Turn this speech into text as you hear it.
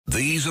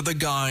These are the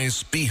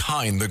guys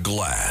behind the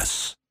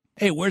glass.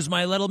 Hey, where's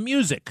my little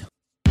music?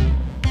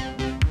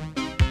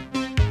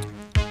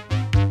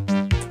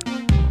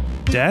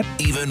 Dad?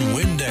 Even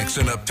Windex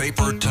and a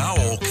paper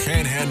towel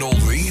can't handle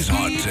these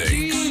hot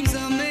takes. These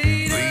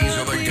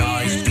are the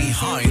guys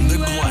behind the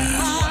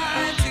glass.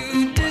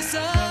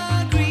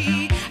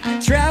 I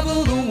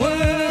travel the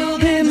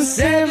world in the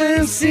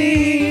 7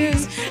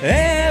 seas.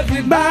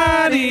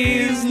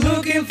 Everybody's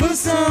looking for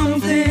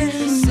something.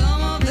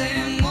 Some of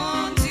them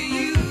want to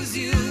use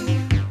you.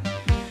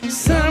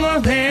 Some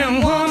of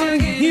them want to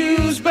get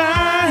used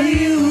by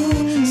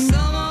you.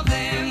 Some of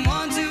them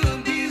want to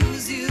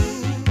abuse you.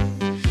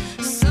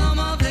 Some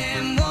of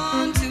them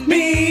want to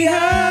be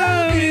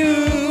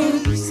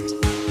abused.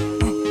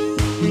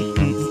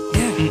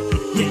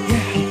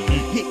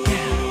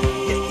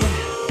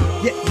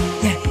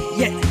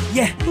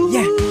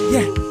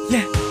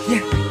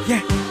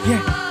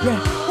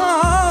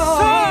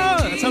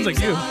 That sounds like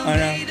you. I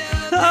know.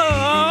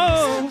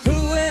 Oh,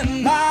 who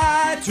am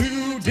I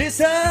to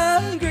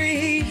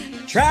disagree?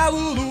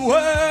 Travel the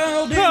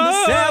world in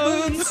the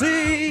 7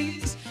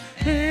 seas.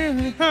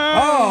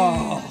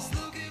 Oh,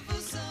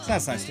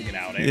 that's nice to get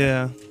out, eh?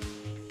 Yeah.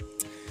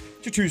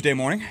 It's your Tuesday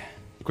morning.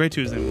 Great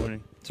Tuesday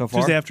morning. So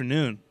far? Tuesday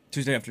afternoon.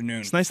 Tuesday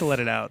afternoon. It's nice to let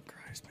it out.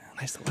 Christ, man.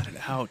 Nice to let it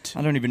out.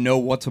 I don't even know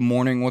what's a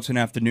morning, what's an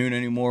afternoon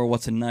anymore,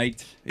 what's a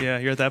night. Yeah,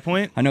 you're at that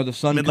point? I know the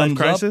sun Midlife comes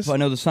crisis? up. I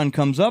know the sun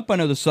comes up. I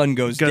know the sun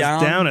goes It goes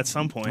down. down at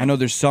some point. I know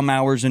there's some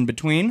hours in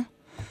between.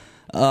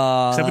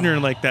 Except when you're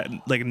in like that,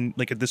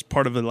 like at this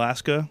part of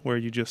Alaska where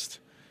you just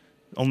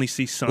only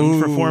see sun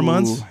for 4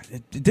 months.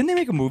 Didn't they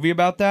make a movie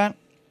about that?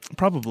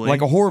 Probably.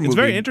 Like a horror movie. It's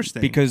very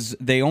interesting. Because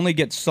they only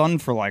get sun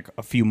for like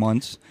a few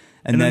months.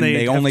 And then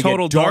they have only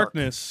total get dark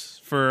darkness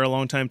for a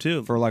long time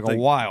too. for like a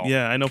while.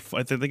 Yeah, I know.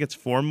 I think it's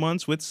 4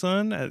 months with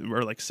sun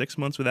or like 6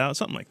 months without,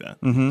 something like that.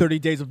 30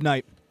 Days of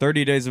Night.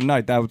 30 Days of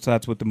Night.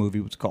 That's what the movie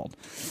was called.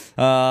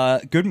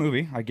 Good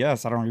movie, I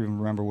guess. I don't even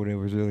remember what it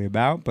was really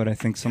about, but I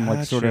think some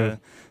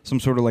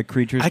sort of like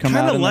creatures I come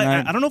kind out of in the like.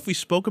 night. I don't know if we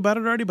spoke about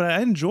it already, but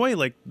I enjoy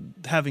like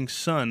having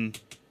sun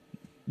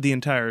the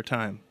entire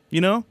time.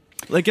 You know,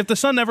 like if the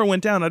sun never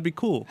went down, I'd be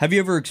cool. Have you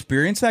ever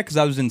experienced that? Because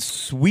I was in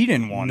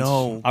Sweden once.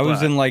 No, I was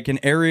but- in like an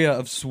area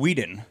of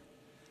Sweden,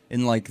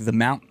 in like the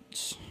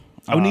mountains.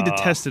 I would need to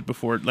test it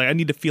before. Like I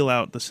need to feel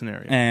out the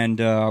scenario. And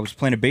I was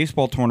playing a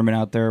baseball tournament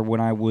out there when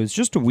I was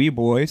just a wee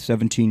boy,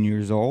 17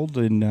 years old,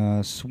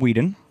 in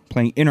Sweden,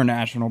 playing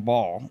international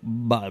ball,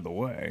 by the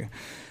way.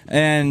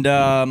 And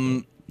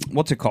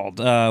what's it called?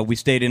 We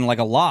stayed in like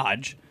a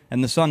lodge,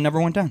 and the sun never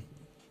went down.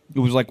 It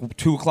was like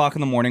 2 o'clock in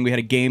the morning. We had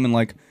a game in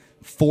like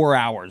 4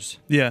 hours,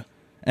 Yeah.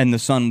 and the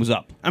sun was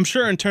up. I'm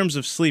sure in terms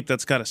of sleep,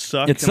 that's got to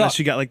suck. It unless sucks.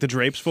 you got like the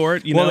drapes for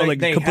it. You Well, know, like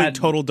they complete had-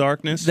 total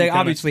darkness. They You kinda-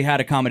 obviously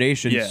had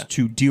accommodations Yeah.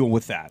 to deal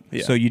with that.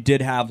 Yeah. So you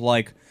did have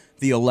like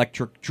the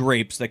electric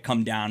drapes that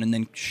come down and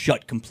then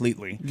shut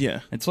completely. Yeah.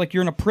 It's like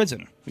you're in a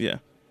prison. Yeah.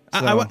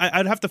 So-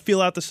 I'd have to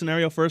feel out the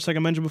scenario first, like I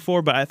mentioned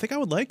before, but I think I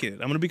would like it. I'm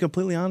going to be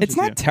completely honest It's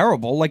with not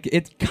terrible. Like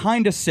it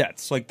kind of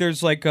sets. Like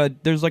there's like a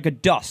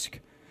dusk,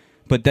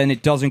 but then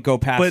it doesn't go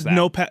past But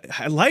that.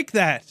 I like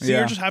that. See, Yeah.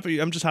 you're just happy.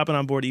 I'm just hopping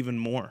on board even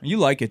more. You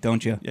like it,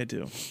 don't you? I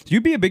do.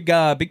 You'd be a big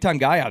time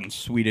guy out in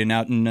Sweden,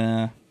 out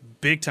in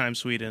Big time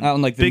Sweden. out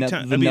in like the, Big Ne-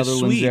 time. the I'd be a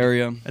Netherlands Swede.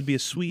 area. I'd be a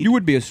Swede. You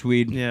would be a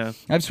Swede. Yeah.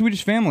 I have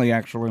Swedish family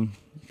actually.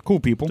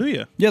 Cool people. Do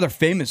you? Yeah, they're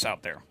famous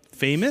out there.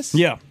 Famous?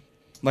 Yeah.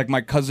 Like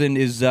my cousin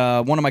is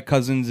one of my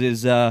cousins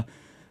is a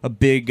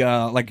big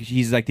like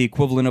he's like the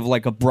equivalent of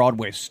like a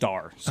Broadway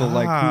star. So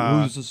like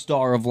who's the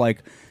star of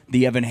like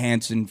the Evan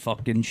Hansen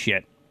fucking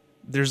shit.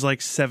 There's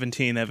like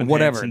 17 Evan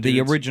Whatever, Hansen the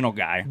dudes. original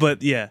guy.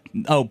 But yeah,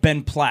 Oh,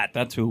 Ben Platt,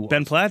 that's who it was.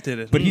 Ben Platt did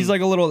it. But he's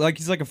like a little like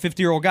he's like a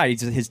 50-year-old guy.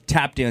 His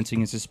tap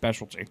dancing is his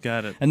specialty.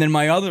 Got it. And then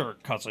my other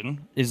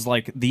cousin is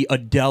like the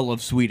Adele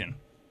of Sweden.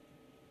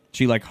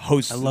 She like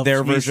hosts I love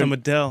their me version. some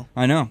Adele.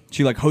 I know.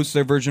 She like hosts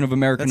their version of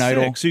American That's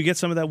Idol. sick. So you get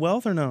some of that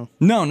wealth or no?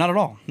 No, not at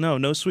all.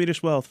 No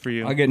Swedish wealth for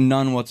you. I get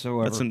none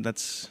whatsoever.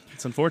 That's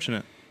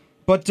unfortunate.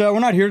 But we're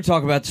not here to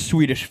talk about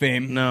Swedish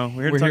fame. No,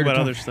 we're here to talk about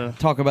other stuff.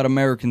 Talk about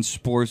American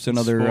sports and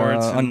other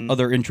Sports and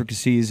other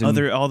intricacies and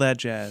all that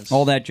jazz.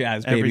 all that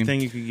jazz, baby. Everything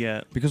you could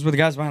get. Because we're the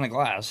guys behind the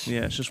glass.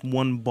 Yeah, it's just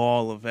one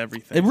ball of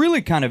everything. It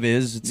really kind of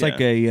is. It's Yeah.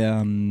 like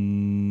a.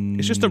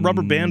 It's just a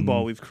rubber band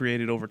ball we've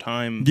created over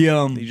time.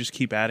 Yeah. You just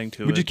keep adding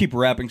to it. We just keep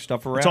wrapping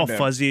stuff around. It's all it.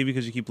 fuzzy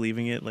because you keep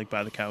leaving it like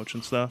by the couch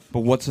and stuff.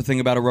 But what's the thing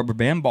about a rubber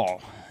band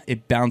ball?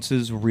 It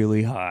bounces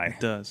really high.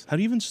 It does. How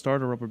do you even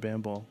start a rubber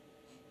band ball?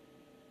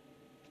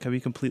 Can I be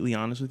completely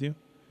honest with you?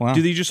 Wow.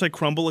 Do they just like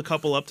crumble a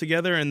couple up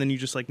together and then you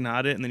just like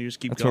knot it and then you just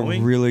keep That's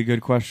going? a really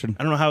good question.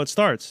 I don't know how it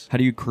starts. How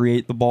do you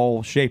create the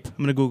ball shape?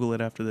 I'm gonna Google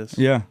it after this.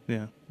 Yeah.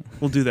 Yeah.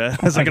 We'll do that.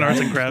 It's like an arts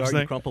and crafts You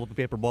thing. crumple up a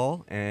paper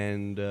ball,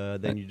 and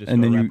then you just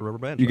and then wrap you, a rubber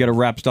band. you got to around it.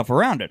 wrap stuff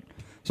around it.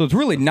 So it's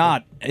really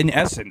not, in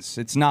essence,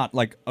 it's not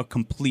like a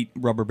complete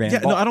rubber band Yeah,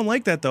 ball. no, I don't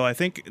like that though. I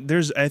think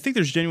there's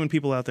genuine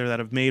people out there that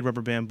have made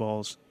rubber band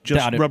balls, just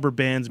Doubt it. rubber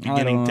bands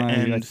beginning to I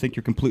end. think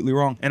you're completely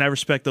wrong. And I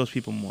respect those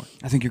people more.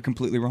 I think you're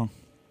completely wrong.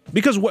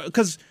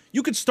 Because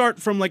you could start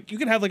from you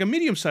could have a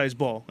medium-sized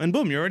ball, and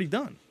boom, you're already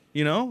done.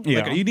 You know?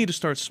 Yeah. You need to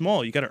start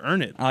small. You got to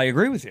earn it. I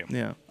agree with you.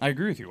 Yeah. I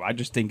agree with you. I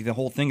just think the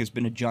whole thing has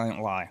been a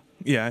giant lie.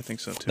 Yeah, I think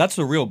so too. That's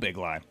the real big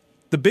lie.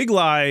 The big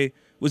lie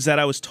was that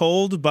I was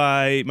told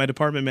by my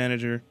department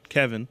manager,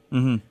 Kevin,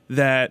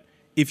 that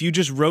if you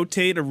just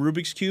rotate a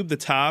Rubik's Cube, the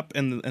top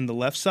and the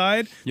left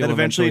side, You'll that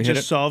eventually it eventually hit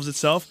just it. solves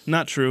itself.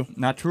 Not true.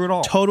 Not true at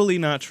all. Totally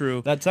not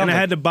true. That sounds and I like-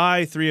 had to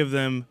buy 3 of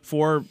them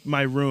for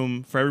my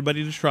room for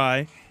everybody to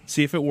try,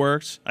 see if it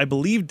works. I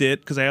believed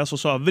it because I also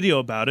saw a video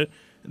about it.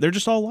 They're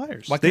just all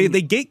liars. Why They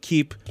couldn't-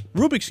 gatekeep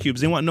Rubik's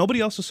Cubes. They want nobody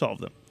else to solve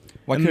them.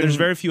 Why And there's couldn't-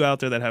 very few out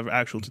there that have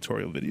actual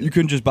tutorial videos. You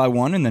couldn't just buy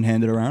one and then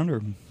hand it around,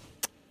 or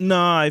No,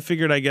 I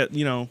figured I get, Had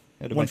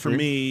to one buy for 3?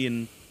 me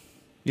and,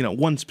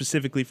 one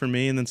specifically for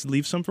me and then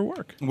leave some for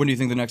work. when do you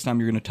think the next time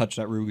you're going to touch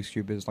that Rubik's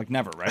Cube is? Like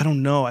never, right? I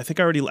don't know. I think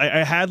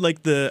I had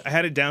I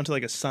had it down to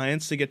a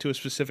science to get to a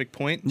specific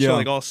point.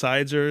 Yeah. So all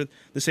sides are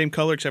the same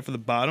color except for the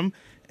bottom.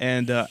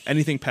 And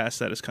anything past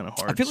that is kind of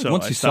hard. I feel like so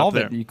once you stopped solve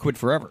there. it, you quit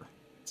forever.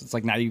 So it's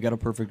like now you got a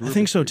perfect Rubik's I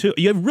think so Cube.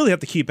 too. You really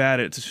have to keep at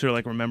it to sort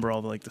of remember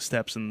all the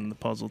steps and the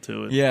puzzle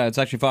to it. Yeah, it's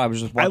actually fun. I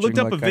was just I watching. looked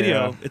up a like,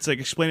 video. It's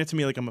explain it to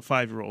me like I'm a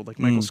 5-year-old, like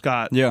Michael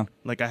Scott. Yeah.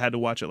 I had to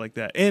watch it like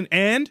that.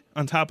 And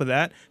on top of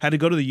that, had to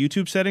go to the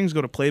YouTube settings,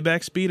 go to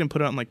playback speed, and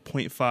put it on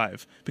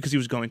 0.5 because he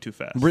was going too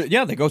fast.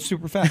 Yeah, they go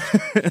super fast.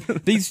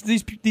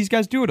 these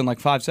guys do it in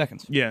 5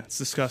 seconds. Yeah, it's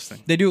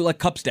disgusting. They do it like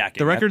cup stacking.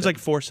 The record's That's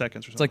 4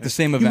 seconds or something. like the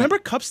same You event. remember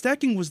cup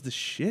stacking was the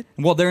shit?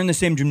 Well, they're in the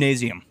same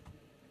gymnasium.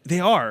 They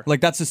are.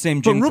 Like that's the same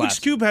But gym Rubik's class.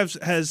 Cube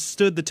has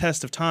stood the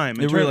test of time.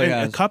 It really and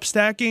has. Cup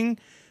stacking,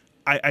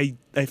 I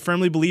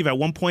firmly believe at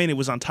one point it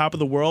was on top of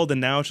the world,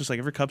 and now it's just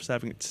every cup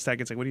stack, it's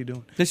like, what are you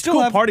doing? They It's a still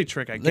cool have party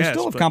trick, I guess. They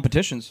still have but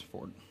competitions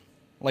for it.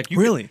 Like you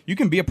Really? you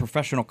can be a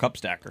professional cup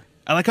stacker.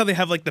 I like how they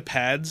have the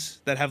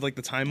pads that have the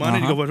time on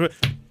it. You go,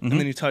 and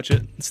then you touch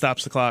it, it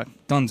stops the clock.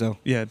 Dunzo.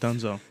 Yeah,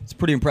 donezo. It's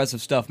pretty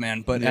impressive stuff,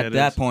 man. But Yeah, at it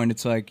that is. point,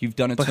 it's like you've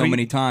done it But so how you-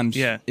 many times.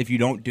 yeah. If you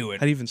don't do it,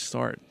 How do you even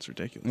start? It's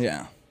ridiculous.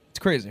 yeah, it's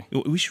crazy.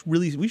 We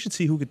should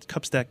see who could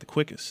cup stack the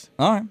quickest.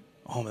 All right,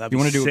 Oh, that'd you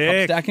be want to do a cup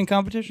sick. stacking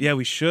competition? Yeah,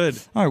 we should.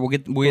 All right, we'll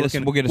get a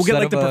set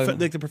get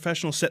of the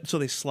professional set so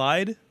they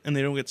slide and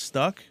they don't get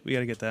stuck. We got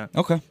to get that.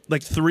 Okay,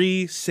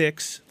 3,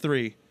 6,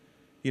 3.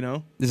 You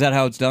know? is that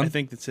how it's done? I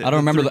think that's it. I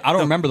don't remember. I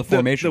don't remember the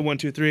formation. The 1,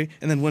 2, 3,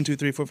 and then 1, 2,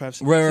 3, 4, 5,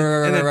 6. Right,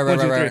 and then 1,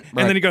 2, 3,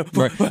 and then you go.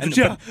 And,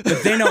 Yeah.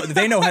 but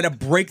they know how to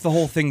break the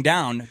whole thing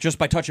down just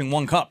by touching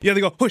one cup. Yeah, they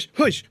go hush,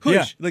 hush, hush.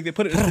 Yeah. Like they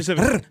put it in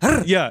specific.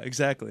 Yeah,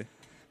 exactly.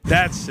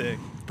 That's sick.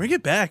 Bring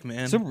it back,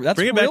 man. So that's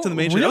Bring it back real- to the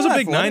mainstream. That real was a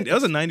big athletic. 90s. That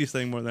was a 90s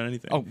thing more than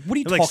anything. Oh, what are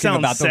you Like, talking sound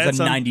about? That was a sets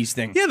on- 90s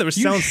thing. Yeah, there was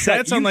sound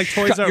sets on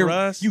Toys R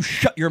Us. You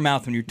shut your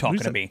mouth when you're talking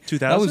is to that, me. 2000s?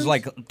 That was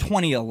like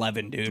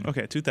 2011, dude.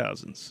 Okay,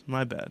 2000s.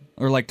 My bad.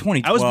 Or like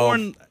 2012. I was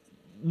born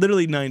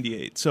literally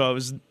 98, so I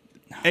was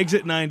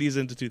exit 90s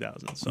into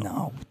 2000s. So.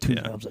 No,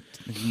 Yeah. that was a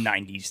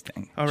 90s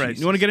thing. All right,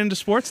 Jesus. you want to get into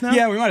sports now?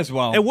 Yeah, we might as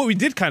well. And what we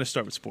did kind of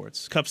start with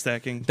sports, cup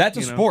stacking. That's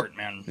a you know. sport,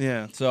 man.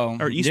 Yeah. So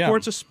Are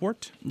esports a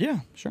sport? Yeah,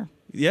 sure.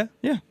 Yeah.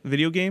 Yeah.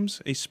 Video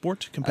games, a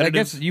sport, I competitive.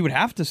 guess you would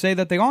have to say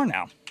that they are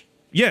now.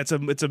 Yeah, it's a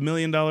 $1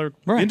 million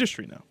Right.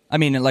 industry now. I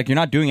mean, like you're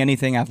not doing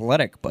anything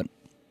athletic, but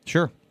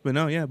sure. But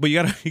no, yeah, but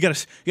you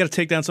gotta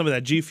take down some of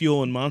that G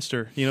Fuel and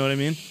Monster. You know what I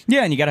mean?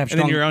 Yeah, and you gotta have And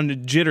then strong, you're on the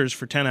jitters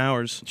for 10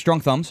 hours.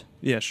 strong thumbs.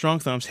 Yeah, strong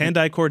thumbs.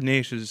 Hand-eye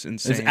coordination is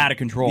insane. It's out of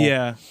control.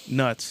 Yeah,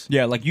 nuts.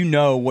 Yeah, like you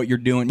know what you're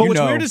doing. But you what's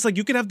know. weird is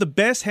you could have the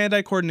best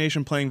hand-eye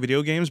coordination playing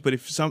video games, but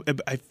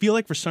I feel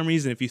like for some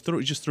reason if you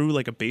just threw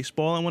a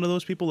baseball on one of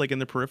those people in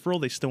their peripheral,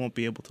 they still won't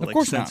be able to of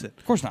course sense not. it.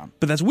 Of course not.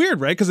 But that's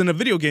weird, right? Because in a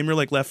video game you're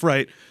left,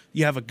 right.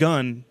 You have a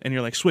gun and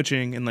you're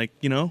switching and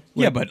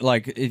Yeah, but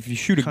if you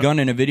shoot a gun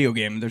in a video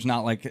game, there's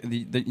not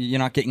you're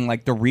not getting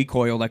the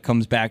recoil that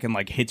comes back and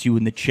hits you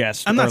in the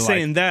chest. I'm not or,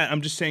 saying that.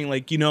 I'm just saying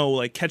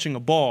catching a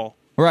ball.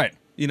 right.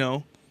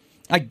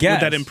 I Would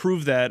guess that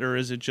improve that, or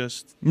is it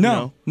just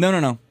No.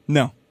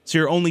 No. So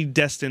you're only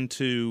destined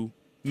to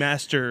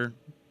master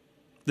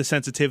the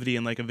sensitivity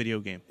in a video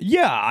game.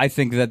 Yeah, I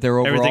think that their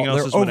Everything overall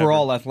else is whatever.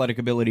 athletic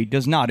ability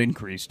does not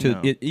increase to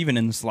No. even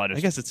in the slightest.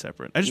 I guess it's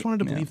separate. I just wanted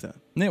to believe that.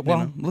 Yeah,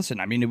 well, listen.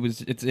 I mean,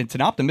 it's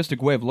an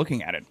optimistic way of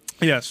looking at it.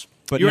 Yes.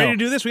 But you no. ready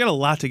to do this? We got a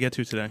lot to get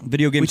to today.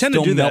 Video games we tend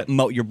still to do that.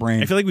 melt your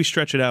brain. I feel like we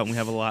stretch it out and we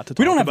have a lot to talk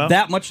we don't have about.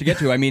 that much to get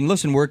to. I mean,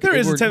 listen, There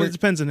is. we're- It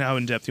depends on how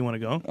in depth you want to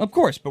go. of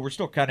course, but we're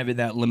still kind of in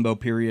that limbo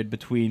period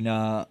between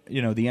the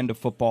end of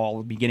football,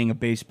 the beginning of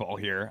baseball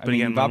here. I But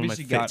mean, again, we've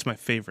obviously it's my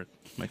favorite.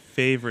 My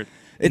favorite.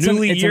 It's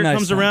New a- it's a year nice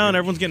comes time around, period.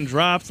 everyone's getting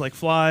dropped like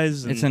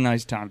flies. And, it's a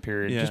nice time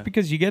period, Yeah. just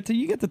because you get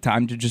the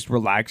time to just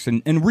relax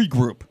and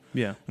regroup.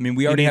 yeah. I mean,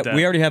 we You already need have that.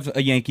 we already have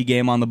a Yankee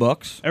game on the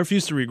books. I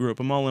refuse to regroup.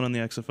 I'm all in on the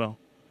XFL.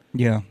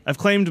 Yeah, I've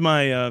claimed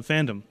my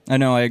fandom. I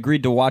know. I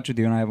agreed to watch with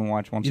you, and I haven't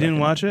watched one. You didn't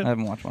watch it? I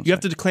haven't watched one. You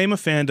have to claim a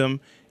fandom.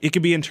 It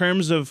could be in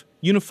terms of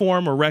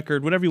uniform or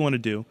record, whatever you want to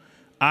do.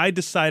 I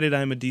decided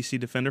I'm a DC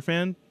Defender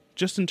fan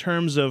just in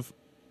terms of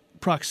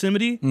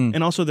proximity,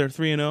 and also they're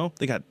 3-0.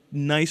 They got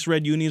nice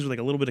red unis with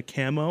a little bit of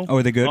camo. Oh,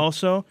 are they good?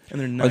 Also, and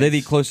they're nice. Are they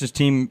the closest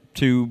team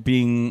to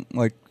being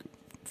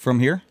from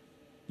here?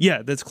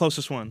 Yeah, that's the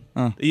closest one.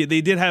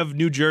 They did have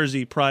New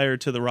Jersey prior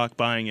to The Rock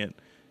buying it,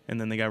 and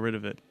then they got rid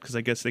of it because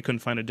I guess they couldn't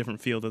find a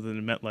different field other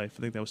than MetLife. I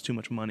think that was too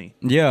much money.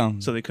 Yeah.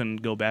 So they couldn't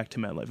go back to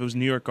MetLife. It was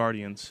New York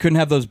Guardians. Couldn't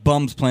have those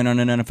bums playing on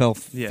an NFL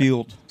Yeah.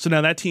 field. So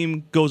now that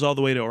team goes all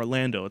the way to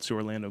Orlando. It's the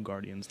Orlando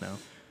Guardians now.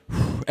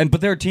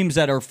 But there are teams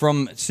that are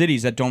from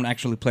cities that don't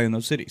actually play in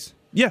those cities.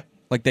 Yeah.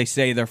 Like they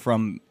say they're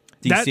from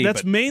DC.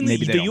 That's but mainly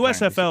maybe they the don't play in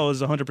DC. USFL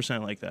is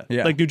 100% like that.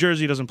 Yeah. Like New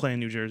Jersey doesn't play in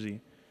New Jersey.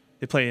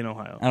 They play in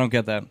Ohio. I don't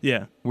get that.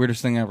 Yeah.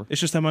 Weirdest thing ever. It's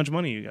just how much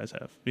money you guys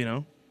have, you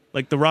know?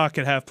 Like The Rock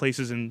could have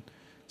places in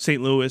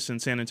St. Louis and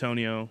San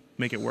Antonio,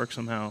 make it work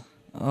somehow.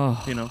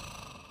 Oh, You know?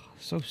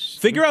 so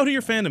stupid. Figure out who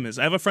your fandom is.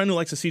 I have a friend who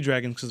likes the sea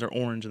dragons because they're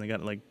orange and they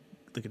got like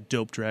a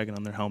dope dragon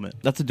on their helmet.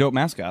 That's a dope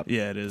mascot.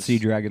 Yeah, it is. Sea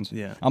Dragons.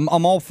 Yeah. I'm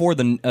all for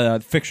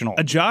the fictional.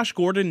 A Josh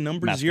Gordon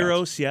number Mascots.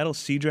 0 Seattle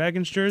Sea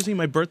Dragons jersey.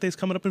 My birthday's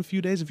coming up in a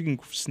few days. If you can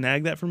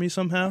snag that for me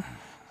somehow,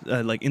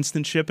 like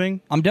instant shipping.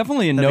 I'm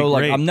definitely in That'd no be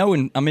like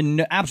great. I'm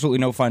in absolutely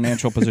no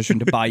financial position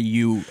to buy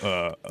you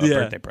a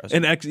birthday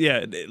present.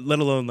 Let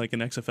alone like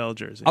an XFL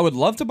jersey. I would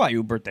love to buy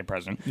you a birthday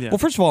present. Yeah. Well,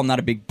 first of all, I'm not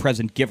a big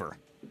present giver.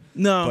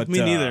 No, But, me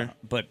neither.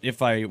 But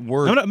if I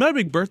were, I'm not a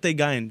big birthday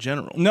guy in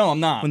general. no, I'm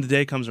not. When the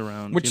day comes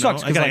around, Which you know?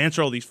 sucks, I 'cause, gotta like-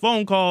 answer all these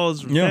phone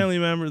calls from Yeah. family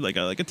members. Like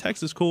a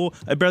text is cool.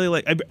 I barely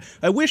like.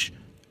 I wish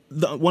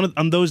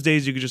on those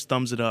days you could just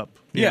thumbs it up.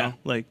 You Yeah. know?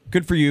 Like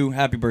Good for you.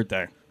 Happy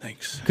birthday.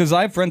 thanks. Because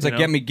I have friends that You know?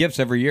 get me gifts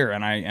every year,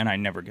 and I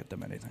never get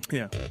them anything.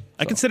 Yeah,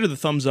 I consider the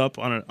thumbs up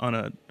on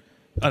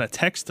a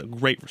text a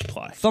great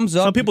reply. Thumbs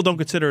up. Some people don't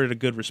consider it a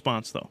good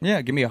response though.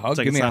 Yeah, give me a hug. It's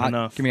like give me it's a not high,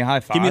 enough. give me a high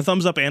five. Give me a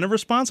thumbs up and a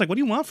response. Like, what do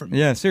you want from me?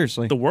 Yeah,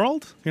 seriously. The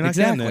world? You're not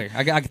getting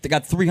Exactly. it. I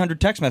got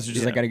 300 text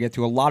messages I Yeah. got to get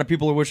to. A lot of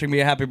people are wishing me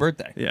a happy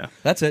birthday. Yeah.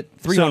 That's it.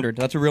 300.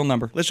 That's a real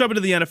number. Let's jump into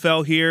the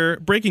NFL here.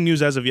 Breaking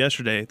news as of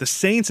yesterday: the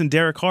Saints and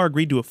Derek Carr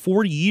agreed to a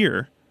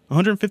 40-year,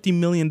 $150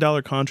 million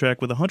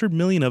contract with $100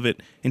 million of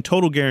it in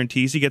total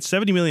guarantees. He gets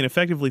 $70 million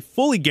effectively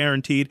fully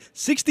guaranteed,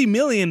 $60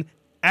 million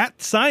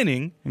at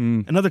signing,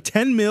 another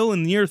 $10 million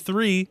in year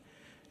 3,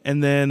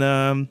 and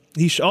then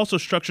he also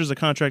structures the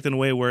contract in a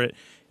way where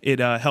it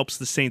helps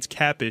the Saints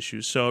cap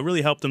issues. So it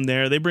really helped them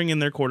there. They bring in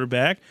their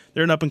quarterback.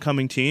 They're an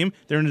up-and-coming team.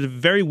 They're in a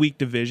very weak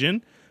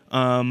division,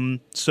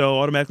 so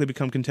automatically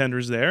become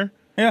contenders there.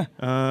 Yeah.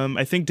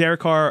 I think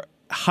Derek Carr,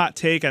 hot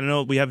take, I don't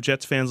know, we have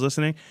Jets fans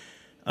listening.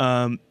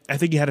 I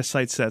think he had his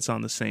sights set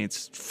on the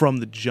Saints from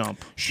the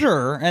jump.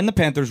 Sure. And the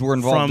Panthers were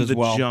involved From as the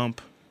well.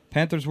 jump.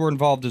 Panthers were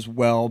involved as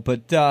well.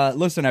 But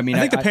listen, I mean,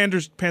 I think the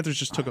Panthers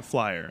just took a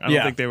flyer. I don't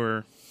Yeah. think they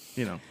were,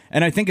 you know.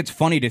 And I think it's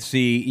funny to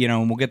see,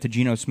 and we'll get to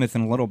Geno Smith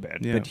in a little bit,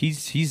 Yeah. but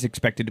he's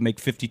expected to make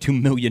 $52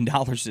 million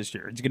this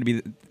year. It's going to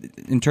be,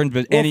 in terms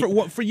of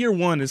Well, for year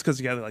one, it's because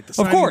you got like the of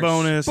signing course,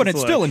 bonus. but it's a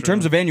still, little in extra.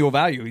 terms of annual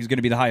value, he's going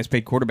to be the highest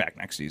paid quarterback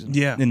next season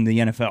Yeah. in the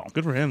NFL.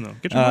 Good for him, though.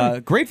 Get your money.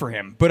 Great for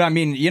him. But I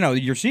mean,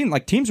 you're seeing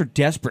like teams are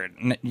desperate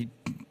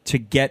to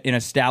get an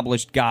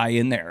established guy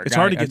in there. It's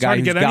hard to a guy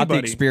get who's got the anybody.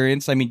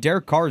 experience. I mean,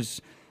 Derek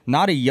Carr's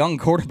not a young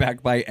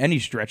quarterback by any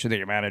stretch of the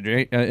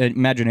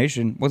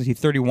imagination. Was he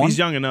 31? He's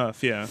young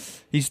enough, yeah.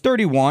 He's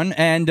 31,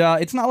 and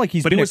it's not like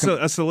he's But been he was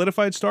a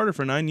solidified starter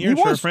for 9 years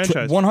he for a was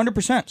franchise.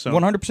 100%. So-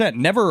 100%.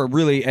 Never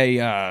really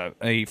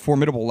a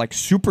formidable like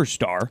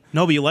superstar.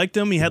 No, but you liked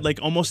him. He had like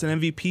almost an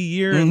MVP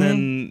year, and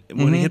then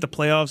when he hit the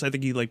playoffs, I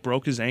think he like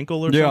broke his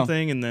ankle or Yeah.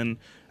 something, and then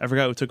I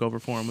forgot who took over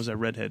for him. Was that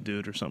redhead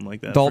dude or something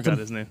like that? Dalton? I forgot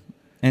his name.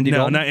 Andy no,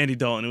 Dalton? not Andy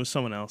Dalton. It was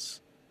someone else.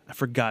 I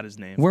forgot his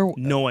name. Where-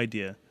 No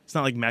idea. It's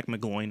not like Mac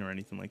McGloin or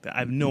anything like that. I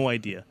have no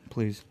idea.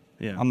 Please.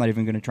 Yeah. I'm not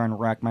even going to try and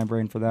rack my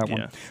brain for that one.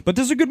 Yeah. But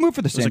this is a good move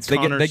for the was Saints. like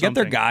They Connor get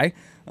their something.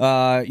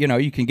 guy.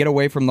 You can get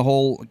away from the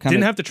whole kind Didn't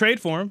of. have to trade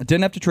for him.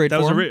 Didn't have to trade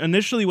That for was him.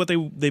 initially what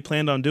they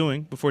planned on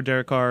doing before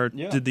Derek Carr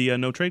Yeah. did the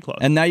no trade clause.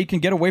 And now you can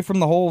get away from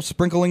the whole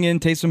sprinkling in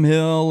Taysom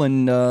Hill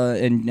and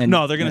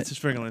no, they're going to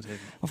sprinkle it.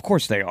 Of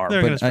course they are.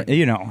 They're gonna But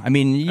sprinkle. I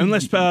mean,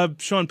 Unless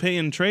Sean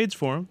Payton trades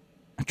for him.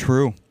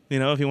 true. You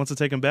know, if he wants to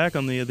take him back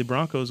on the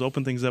Broncos,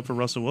 open things up for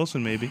Russell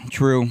Wilson, maybe.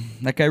 True.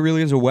 That guy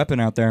really is a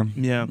weapon out there.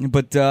 Yeah.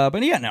 But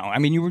yeah, no. I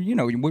mean,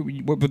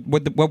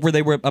 what were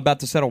they about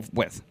to settle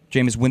with?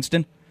 Jameis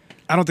Winston?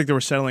 I don't think they were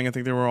settling. I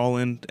think they were all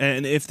in.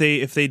 And if they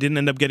didn't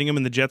end up getting him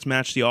and the Jets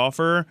matched the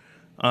offer,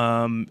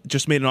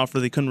 just made an offer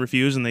they couldn't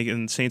refuse,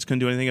 and Saints couldn't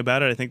do anything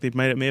about it, I think they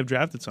may have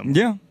drafted someone.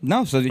 Yeah.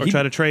 No. So Or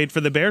try to trade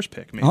for the Bears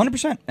pick, maybe.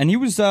 100%. And he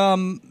was,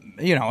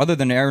 other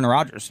than Aaron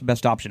Rodgers, the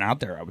best option out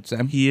there, I would say.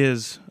 He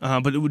is.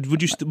 But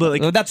would you?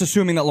 But like. That's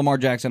assuming that Lamar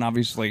Jackson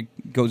obviously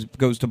goes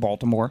to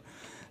Baltimore,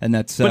 and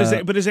that's.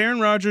 But is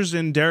Aaron Rodgers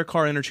and Derek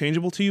Carr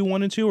interchangeable to you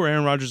 1 and 2, or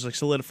Aaron Rodgers like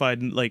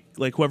solidified? Like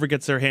whoever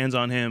gets their hands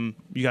on him,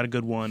 you got a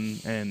good one.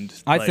 And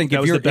I like, think that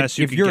if was you're the best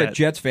if could you're a get.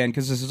 Jets fan,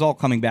 because this is all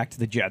coming back to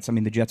the Jets. I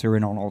mean, the Jets are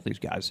in on all these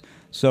guys.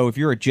 So if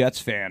you're a Jets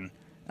fan,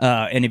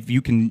 and if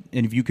you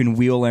can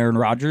wheel Aaron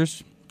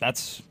Rodgers,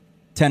 that's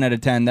 10 out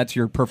of 10. That's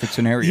your perfect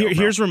scenario.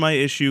 Here's where my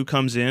issue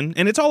comes in,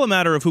 and it's all a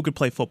matter of who could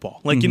play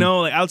football. Like,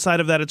 like outside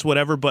of that, it's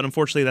whatever, but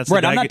unfortunately, that's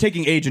right. the I'm not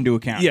taking age into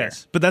account.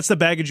 Yes, but that's the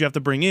baggage you have to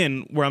bring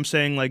in, where I'm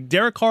saying, like,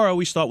 Derek Carr I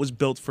always thought was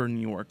built for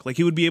New York. Like,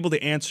 he would be able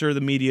to answer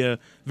the media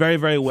very,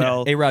 very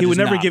well. A-Rod he would is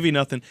never not. give you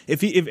nothing.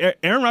 If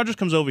Aaron Rodgers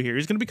comes over here,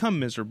 he's going to become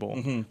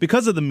miserable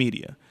because of the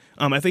media.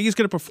 I think he's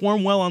going to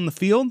perform well on the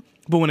field,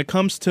 but when it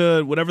comes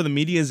to whatever the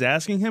media is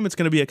asking him, it's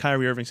going to be a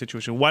Kyrie Irving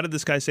situation. Why did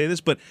this guy say this?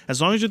 But as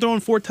long as you're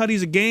throwing 4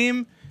 tutties a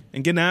game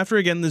and getting after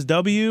it, getting this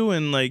W,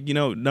 and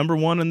number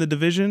 1 in the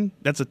division,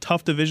 that's a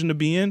tough division to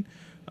be in.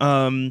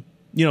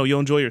 You'll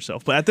enjoy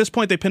yourself. But at this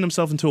point, they pinned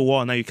himself into a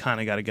wall. And now you kind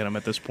of got to get him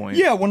at this point.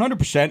 Yeah,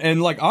 100%.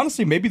 And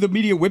honestly, maybe the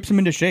media whips him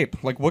into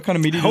shape. Like, what kind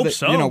of media?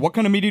 What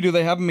kind of media do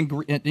they have him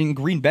in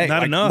Green Bay?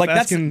 Not enough.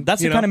 That's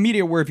the kind of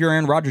media where if you're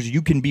Aaron Rodgers,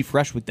 you can be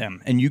fresh with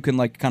them and you can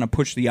kind of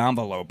push the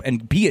envelope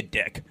and be a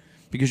dick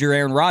because you're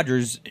Aaron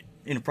Rodgers.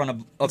 In front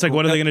of it's like,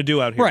 what are they going to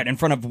do out here? Right, in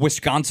front of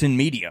Wisconsin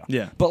media.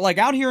 Yeah. But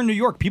out here in New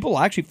York, people will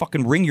actually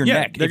fucking wring your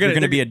neck if you're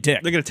going to be a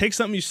dick. They're going to take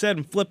something you said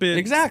and flip it.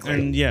 Exactly.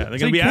 And they're going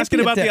to be asking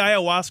about the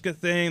ayahuasca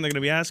thing. They're going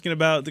to be asking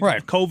about the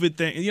COVID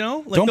thing.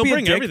 Don't they'll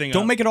bring everything up.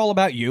 Don't make it all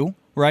about you,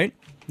 right?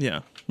 Yeah.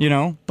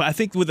 But I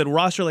think with a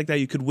roster like that,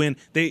 you could win.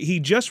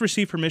 He just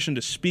received permission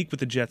to speak with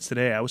the Jets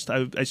today.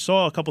 I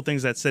saw a couple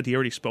things that said he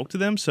already spoke to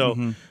them,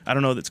 so I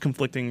don't know, that's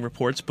conflicting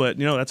reports, but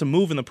that's a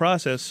move in the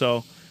process,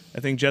 so I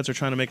think Jets are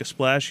trying to make a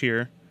splash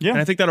here. Yeah. And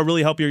I think that'll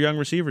really help your young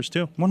receivers,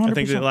 too. 100%. I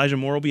think that Elijah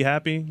Moore will be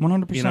happy.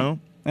 100%.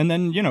 And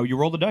then, you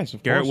roll the dice,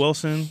 of Garrett course.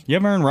 Wilson. You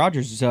have Aaron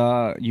Rodgers.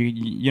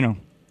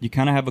 You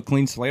kind of have a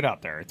clean slate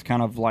out there. It's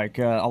kind of like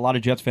a lot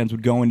of Jets fans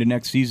would go into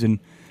next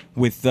season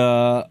with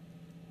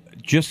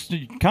just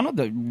kind of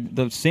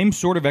the same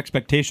sort of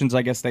expectations,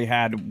 I guess, they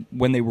had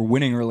when they were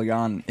winning early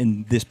on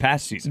in this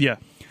past season. Yeah.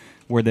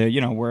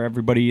 Where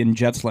everybody in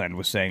Jetsland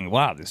was saying,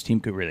 wow, this team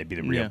could really be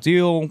the real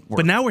deal.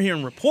 But now we're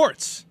hearing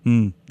reports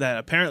that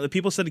apparently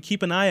people said to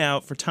keep an eye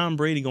out for Tom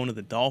Brady going to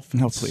the Dolphins.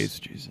 No, please,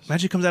 Jesus.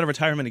 Imagine he comes out of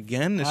retirement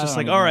again. It's just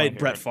like, all right,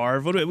 Brett Favre,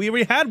 we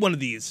already had one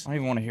of these. I don't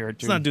even want to hear it,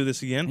 dude. Let's not do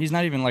this again. He's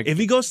not even If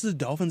he goes to the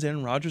Dolphins,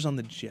 Aaron Rodgers on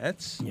the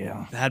Jets,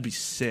 that'd be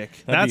sick.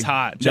 That's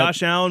hot.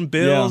 Josh Allen,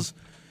 Bills.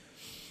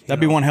 Yeah. That'd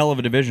be one hell of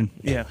a division.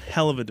 Yeah,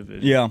 hell of a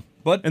division. Yeah.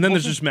 And then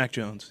there's just Mac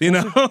Jones,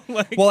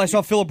 Well, I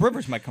saw Phillip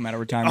Rivers might come out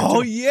of retirement.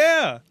 Oh,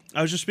 yeah.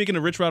 I was just speaking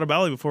to Rich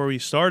Rodabali before we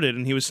started,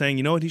 and he was saying,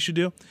 you know what he should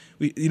do?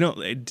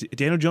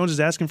 Daniel Jones is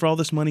asking for all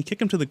this money.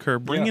 Kick him to the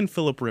curb. Bring in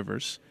Phillip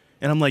Rivers.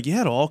 And I'm like,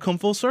 yeah, it'll all come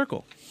full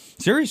circle.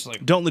 Seriously.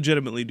 Don't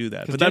legitimately do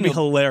that. But that'd be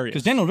hilarious.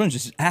 Because Daniel Jones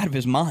is out of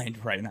his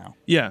mind right now.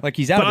 Yeah.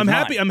 He's out of his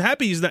mind. But I'm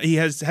happy he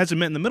hasn't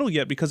met in the middle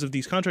yet because of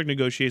these contract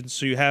negotiations.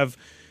 So you have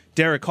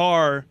Derek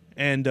Carr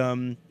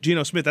and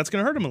Geno Smith. That's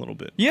going to hurt him a little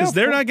bit. Yeah. Because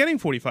they're not getting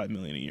 $45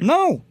 million a year.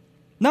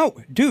 No,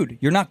 dude,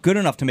 you're not good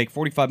enough to make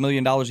 $45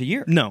 million a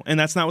year. No, and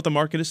that's not what the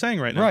market is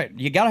saying right now. Right.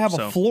 You got to have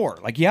a floor.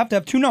 You have to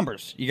have 2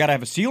 numbers. You got to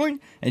have a ceiling,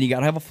 and you got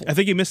to have a floor. I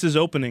think he missed his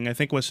opening. I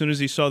think as soon as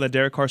he saw that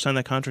Derek Carr signed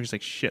that contract, he's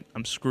like, shit,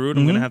 I'm screwed.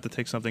 I'm going to have to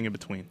take something in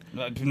between.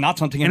 Not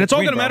something in between, and it's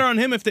all going to matter on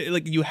him if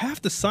you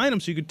have to sign him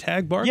so you could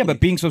tag Barkley. Yeah,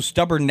 but being so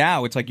stubborn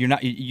now, it's like you're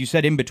not. You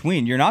said in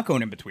between. You're not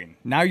going in between.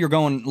 Now you're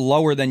going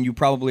lower than you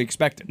probably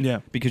expected.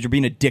 Yeah. Because you're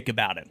being a dick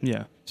about it.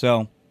 Yeah.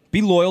 So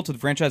be loyal to the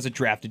franchise that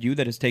drafted you,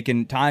 that has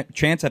taken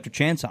chance after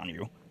chance on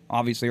you.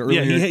 Obviously,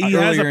 earlier, he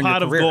has a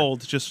pot of career. gold.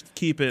 Just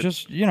keep it.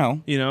 Just you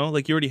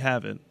already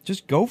have it.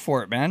 Just go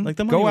for it, man.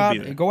 The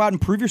money go out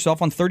and prove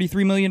yourself on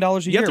 $33 million a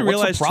year.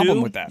 What's the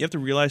problem with that? You have to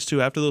realize too,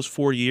 after those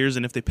 4 years,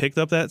 and if they picked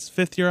up that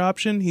 5th-year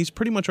option, he's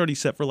pretty much already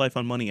set for life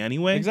on money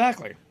anyway.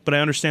 Exactly. But I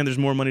understand there's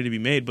more money to be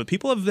made. But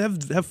people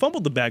have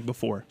fumbled the bag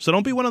before, so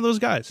don't be one of those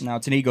guys. No,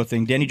 it's an ego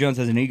thing. Danny Jones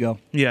has an ego.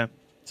 Yeah.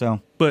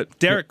 So, but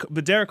Derek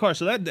Carr.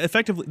 So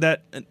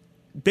that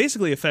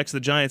basically affects the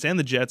Giants and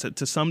the Jets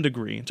to some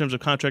degree in terms of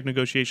contract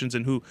negotiations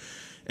and who.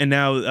 And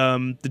now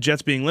the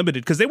Jets being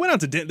limited because they went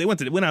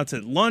out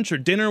to lunch or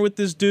dinner with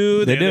this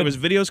dude. There was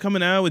videos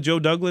coming out with Joe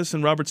Douglas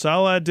and Robert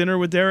Saleh at dinner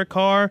with Derek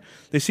Carr.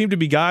 They seem to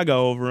be gaga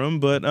over him,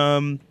 but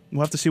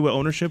we'll have to see what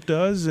ownership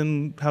does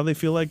and how they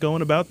feel like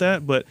going about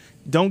that. But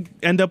don't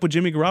end up with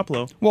Jimmy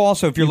Garoppolo. Well,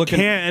 also if you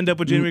can't end up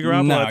with Jimmy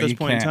Garoppolo at this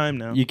point in time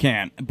now. You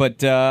can't,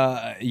 but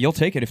you'll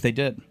take it if they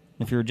did.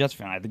 If you're a Jets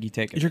fan, I think you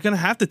take it. You're going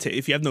to have to take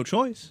if you have no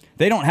choice.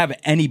 They don't have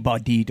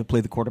anybody to play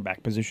the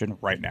quarterback position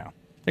right now.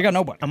 They got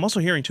nobody. I'm also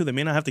hearing too they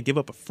may not have to give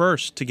up a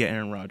first to get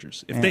Aaron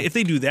Rodgers. If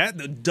they do that,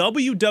 the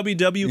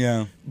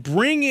WWW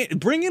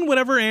bring in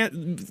whatever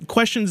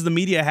questions the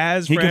media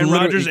has for Aaron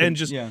Rodgers and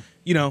just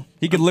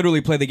he could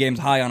literally play the games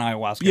high on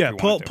ayahuasca. Yeah,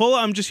 pull.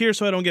 I'm just here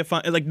so I don't get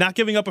fined. Like not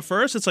giving up a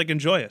first, it's like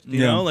enjoy it. You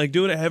know, like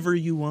do it however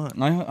you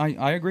want.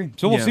 I agree.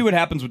 So we'll see what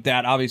happens with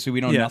that. Obviously,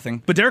 we know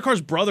nothing. But Derek Carr's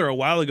brother a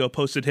while ago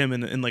posted him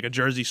in like a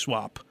jersey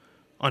swap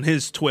on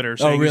his Twitter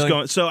saying really? he's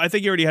going. So I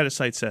think he already had his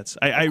sights set.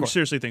 I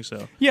seriously think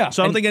so. Yeah.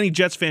 So I don't think any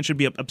Jets fan should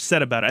be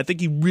upset about it. I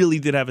think he really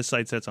did have his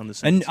sights set on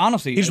this. And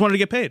honestly, he just wanted to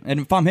get paid. And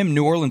if I'm him,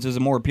 New Orleans is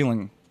a more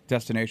appealing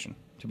destination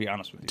to be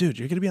honest with you. Dude,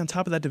 you're going to be on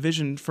top of that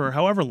division for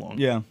however long.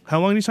 Yeah. How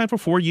long did you sign for?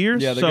 4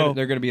 years? Yeah, so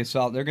they're going to be a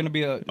solid. They're going to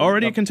be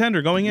already a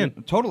contender going in.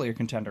 Totally a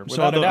contender. So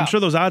Without a doubt. I'm sure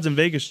those odds in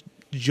Vegas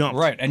jumped.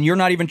 Right, and you're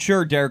not even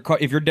sure, Derek Carr,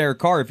 if you're Derek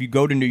Carr, if you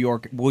go to New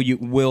York, will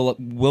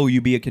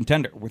you be a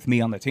contender with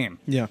me on the team?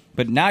 Yeah.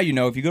 But now you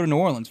know if you go to New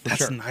Orleans, for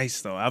That's sure.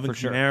 nice, though. Alvin For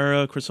sure.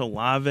 Kamara, Chris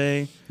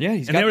Olave. Yeah,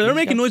 they're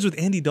making noise with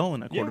Andy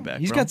Dalton at Yeah, quarterback.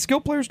 he's bro. got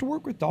skill players to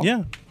work with, dog.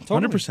 Yeah,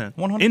 Totally. 100%.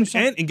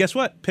 100%. And guess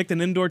what? Picked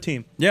an indoor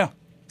team. Yeah.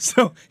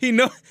 So he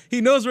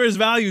knows where his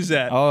value's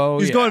at. Oh,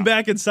 he's yeah. going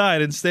back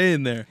inside and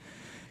staying there.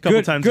 A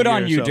couple times Good a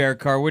on year, you, so. Derek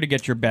Carr. Way to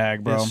get your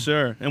bag, bro. Yes,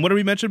 sir. And what did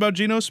we mention about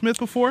Geno Smith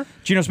before?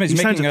 Geno Smith's He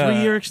signs making a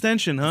 3-year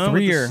extension, huh?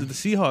 3-year. With the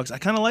Seahawks. I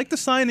kind of like the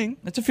signing.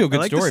 That's a feel-good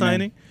I like story, the man.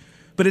 signing.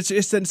 But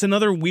it's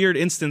another weird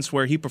instance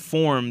where he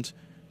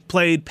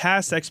played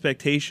past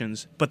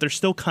expectations, but they're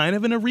still kind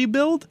of in a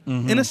rebuild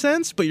in a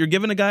sense. But you're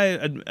giving a guy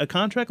a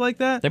contract like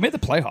that. They made the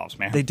playoffs,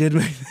 man. They did.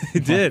 They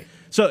did.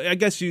 So I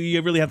guess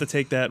you really have to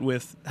take that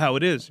with how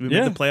it is. We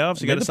made the playoffs.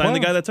 You got to sign the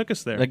guy that took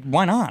us there. Like,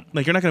 why not?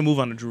 Like you're not going to move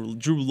on to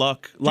Drew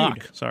Lock.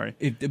 Sorry.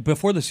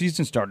 Before the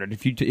season started,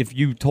 if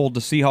you told the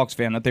Seahawks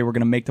fan that they were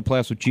going to make the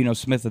playoffs with Geno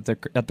Smith at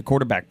the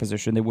quarterback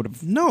position, they would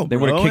have They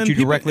would have kicked you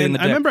directly in the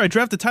dick. I remember I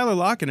drafted Tyler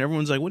Lockett, and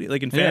everyone's like, "What do you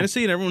like in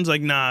fantasy?" And everyone's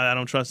like, "Nah, I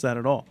don't trust that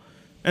at all."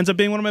 Ends up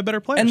being one of my better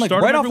players. And like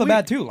Start him right off every the week.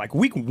 bat too, like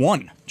week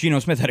 1, Geno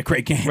Smith had a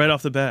great game. Right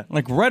off the bat.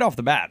 Like right off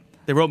the bat.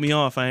 They wrote me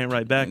off. I ain't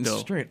right back though.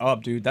 Straight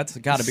up, dude. That's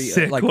got to be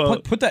Sick like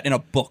quote. put that in a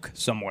book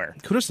somewhere.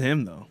 Kudos to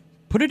him though.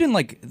 Put it in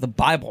like the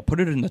Bible. Put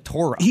it in the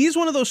Torah. He's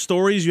one of those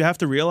stories you have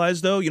to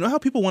realize, though. You know how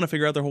people want to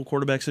figure out their whole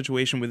quarterback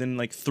situation within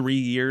like 3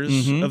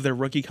 years of their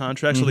rookie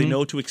contract, so they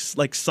know to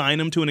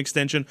sign him to an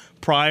extension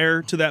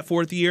prior to that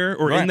 4th year,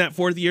 or in that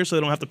 4th year, so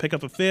they don't have to pick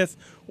up a 5th,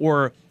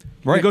 or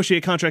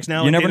negotiate contracts now.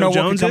 You like never Daniel know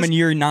what could Jones come is. in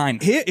year 9.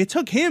 It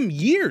took him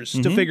years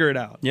to figure it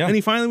out, Yeah. and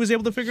he finally was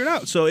able to figure it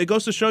out. So it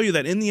goes to show you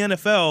that in the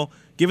NFL,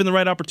 given the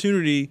right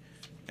opportunity,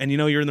 and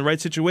you're in the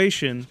right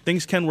situation,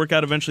 things can work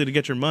out eventually to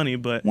get your money.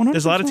 But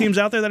there's a lot of 100%. teams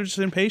out there that are just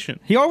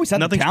impatient. He always had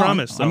Nothing's the talent.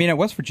 promised. So. I mean, at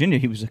West Virginia,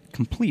 he was a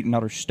complete and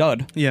utter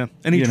stud. Yeah,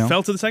 and he You know.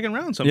 fell to the second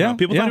round somehow.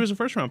 People thought he was a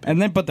first round pick.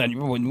 And then, but then,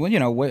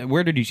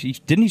 where did he?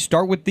 Didn't he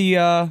start with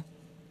the?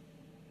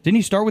 Didn't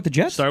he start with the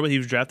Jets? He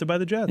was drafted by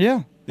the Jets.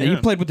 Yeah. And he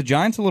played with the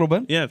Giants a little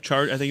bit. Yeah,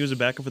 I think he was a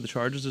backup for the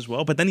Chargers as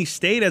well. But then he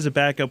stayed as a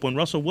backup when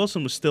Russell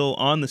Wilson was still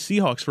on the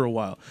Seahawks for a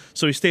while.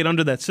 So he stayed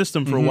under that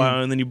system for a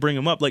while, and then you bring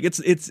him up. Like it's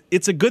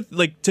a good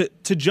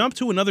to jump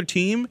to another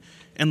team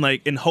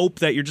and hope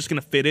that you're just going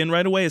to fit in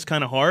right away is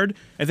kind of hard.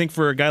 I think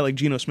for a guy like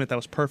Geno Smith, that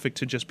was perfect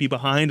to just be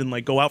behind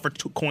and go out for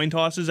coin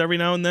tosses every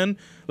now and then.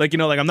 I'm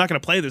not going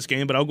to play this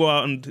game, but I'll go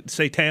out and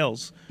say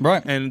tails.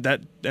 Right. And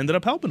that ended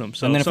up helping him.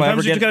 So And then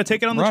sometimes you just got to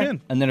take it on the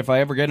chin. And then if I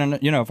ever get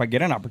if I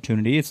get an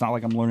opportunity, it's not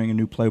like I'm learning a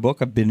new playbook.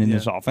 I've been in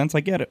this offense. I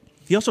get it.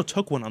 He also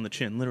took one on the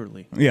chin,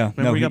 literally. Yeah.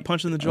 Remember he got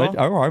punched in the jaw?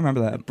 I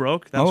remember that. It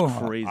broke? That was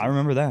crazy. I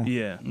remember that.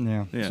 Yeah.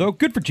 Yeah. So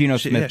good for Geno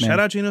Smith, man. Shout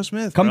out Geno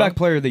Smith. Comeback bro.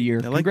 player of the year.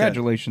 I like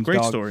Congratulations, that.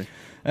 Great dog. story.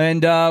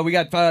 And we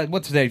got,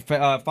 what's today?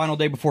 Final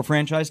day before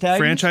franchise tag?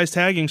 Franchise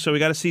tagging, so we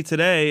got to see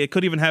today. It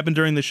could even happen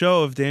during the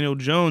show if Daniel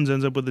Jones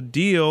ends up with a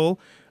deal.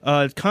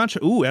 Adam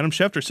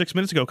Schefter, 6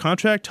 minutes ago.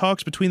 Contract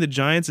talks between the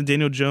Giants and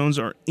Daniel Jones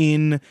are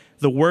in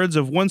the words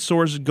of one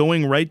source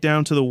going right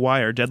down to the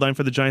wire. Deadline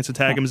for the Giants to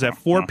tag him is at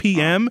 4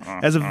 p.m.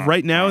 As of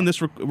right now in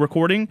this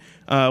recording,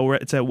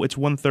 it's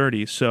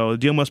 1:30. So the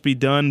deal must be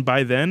done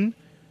by then,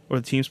 or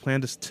the team's plan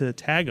to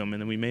tag him,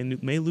 and then we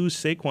may lose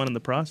Saquon in the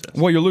process.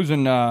 Well, you're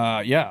losing,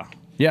 yeah.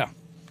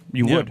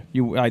 You Yeah.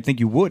 would. I think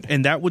you would.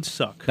 And that would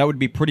suck. That would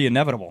be pretty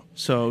inevitable.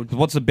 So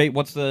What's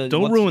the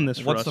Don't ruin this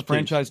for What's us, the please.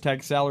 franchise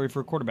tag salary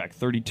for a quarterback?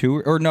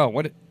 32 or no?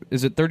 What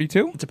is it?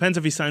 32? it depends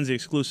if he signs the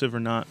exclusive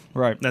or not.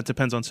 Right. That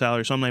depends on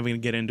salary, so I'm not even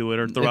going to get into it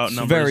or throw out It's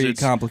numbers. very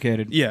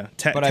complicated. Yeah.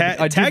 But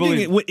I do tagging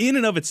believe- it in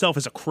and of itself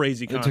is a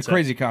crazy concept. It's a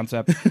crazy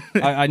concept.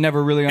 I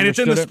never really And it's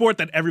understood in the it. sport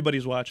that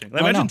everybody's watching.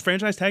 Like, I imagine know.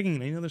 franchise tagging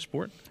in any other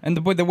sport. And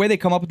the way they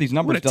come up with these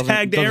numbers Would have doesn't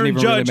tagged even Aaron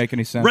really Judge make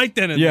any sense. right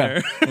then and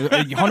yeah. there.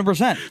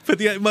 100%. Put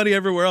the money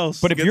everywhere else.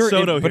 But if Get you're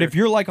Soto but here. if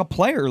you're like a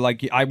player,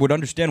 like I would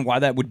understand why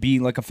that would be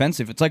like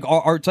offensive. It's like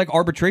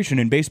arbitration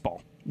in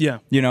baseball. yeah.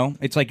 You know,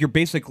 it's like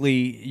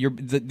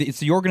it's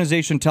the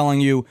organization telling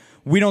you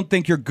we don't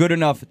think you're good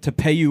enough to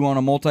pay you on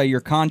a multi-year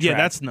contract. Yeah,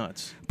 that's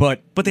nuts.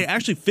 but But they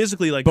actually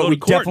physically but go we to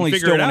court definitely and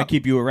figure still it want out. to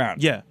keep you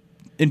around. Yeah.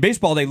 In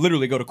baseball, they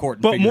literally go to court.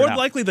 And But figure more it out.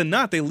 likely than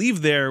not, they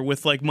leave there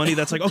with money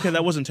that's like, okay,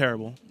 that wasn't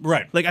terrible.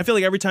 Right. Like I feel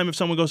like every time if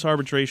someone goes to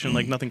arbitration,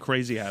 nothing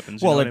crazy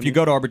happens. Well, know if what I you mean?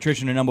 go to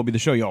arbitration in MLB The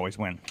Show, you always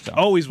win. So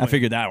Always I win.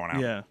 figured that one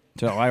out. Yeah.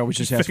 So I always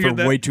just ask for figured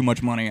that? way too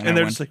much money, and I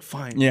they're win. just like,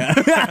 fine. Yeah,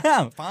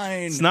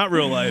 fine. It's not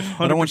real life.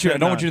 I don't want you. 100% I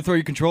don't want you to throw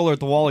your controller at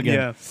the wall again.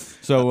 Yeah.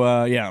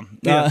 So yeah.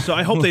 Yeah, so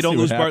I hope we'll they don't see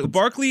what lose happens.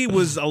 Barkley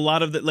was a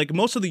lot of the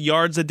most of the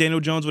yards that Daniel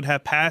Jones would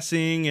have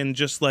passing and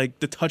just the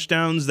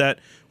touchdowns that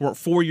were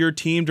for your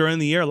team during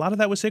the year. A lot of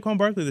that was Saquon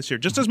Barkley this year.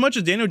 Just as much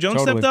as Daniel Jones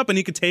Totally. stepped up and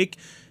he could take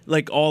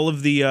all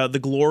of the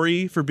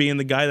glory for being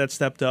the guy that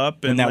stepped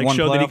up and that one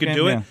showed that he playoff could game,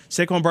 do it. yeah.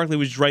 Saquon Barkley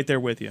was right there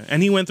with you.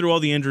 And he went through all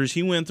the injuries.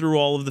 He went through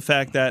all of the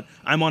fact that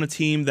I'm on on a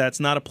team that's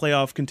not a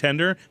playoff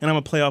contender, and I'm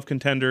a playoff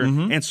contender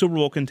Mm-hmm. and Super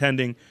Bowl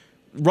contending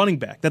running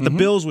back that the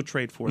Bills would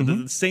trade for,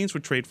 the Saints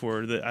would trade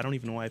for. I don't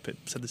even know why I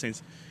said the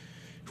Saints.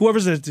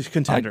 Whoever's a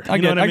contender. I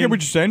get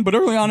what you're saying, but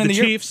early on in the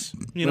year, Chiefs,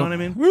 you know what I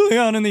mean? Early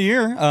on in the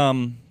year,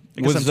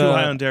 Because I'm too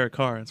high on Derek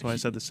Carr. That's why I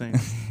said the same.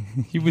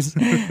 he was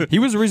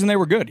the reason they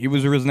were good. He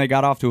was the reason they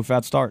got off to a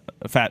fat start.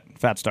 A fat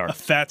start. A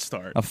fat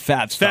start. A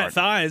fat start. Fat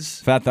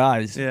thighs. Fat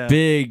thighs. Yeah.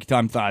 Big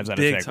time thighs out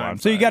of Big Saquon. time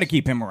So you got to thighs.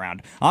 keep him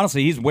around.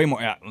 Honestly, he's way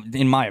more,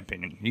 in my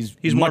opinion, he's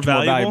more much more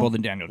valuable? valuable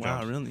than Daniel Jones.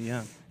 Wow, really?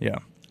 Yeah. Yeah.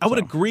 I would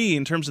So. agree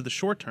in terms of the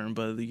short term,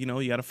 but you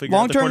got to figure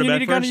Long out the term,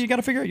 quarterback first. you got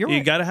to figure it. You're right.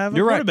 You got to have a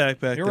You're right. quarterback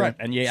back You're there. right.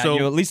 And So-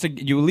 you at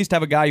least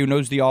have a guy who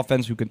knows the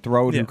offense, who can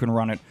throw it, Yeah. who can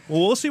run it.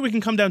 Well, we'll see if we can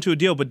come down to a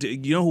deal. But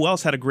you know who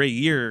else had a great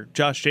year?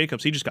 Josh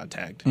Jacobs. He just got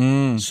tagged.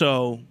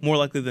 So more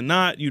likely than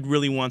not, you'd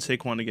really want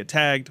Saquon to get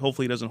tagged.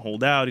 Hopefully, he doesn't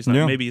hold out. He's not.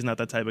 Yeah. Maybe he's not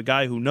that type of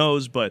guy. Who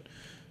knows? But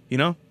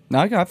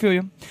I feel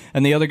you.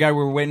 And the other guy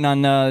we're waiting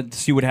on to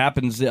see what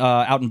happens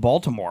out in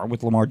Baltimore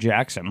with Lamar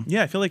Jackson.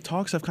 yeah, I feel like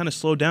talks have kind of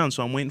slowed down.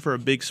 So I'm waiting for a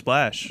big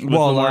splash with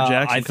Well, Lamar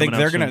Jackson. I think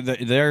coming they're out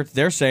soon.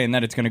 they're saying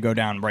that it's gonna go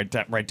down right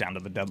down to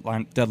the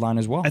deadline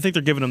as well. I think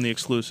they're giving him the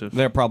exclusive.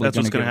 They're probably That's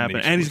what's gonna going to give him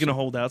happen, the and he's exclusive. going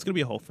to hold out. It's going to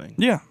be a whole thing.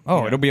 Yeah.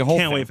 Oh, it'll be a whole.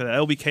 Can't wait for that.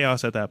 It'll be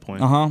chaos at that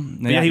point.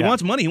 Yeah, He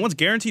wants money. He wants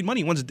guaranteed money.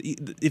 He wants.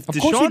 If Of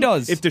course he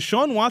does. If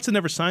Deshaun Watson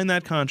never signed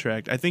that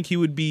contract, I think he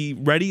would be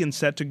ready and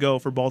set to go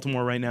for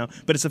Baltimore right now.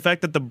 But it's the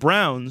fact that the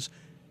Browns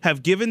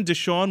have given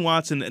Deshaun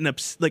Watson an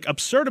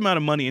absurd amount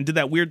of money and did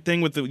that weird thing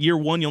with the year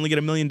one, you only get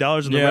 $1 million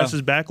and the Yeah. rest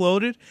is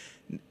backloaded.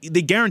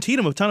 They guaranteed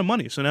him a ton of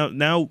money. So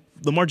now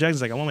Lamar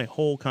Jackson's like, I want my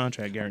whole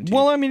contract guaranteed.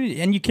 Well, I mean,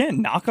 and you can't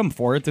knock him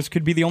for it. This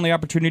could be the only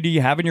opportunity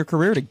you have in your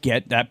career to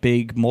get that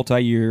big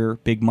multi-year,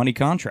 big money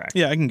contract.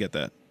 yeah, I can get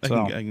that. I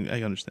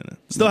understand that.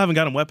 Still haven't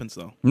got him weapons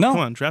though. No. Come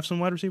on, draft some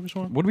wide receivers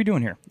for him. What are we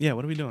doing here? Yeah,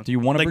 what are we doing? Do you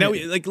wanna like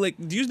bring now? Like,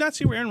 do you not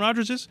see where Aaron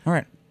Rodgers is? All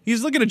right.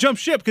 He's looking to jump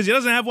ship because he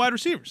doesn't have wide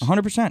receivers.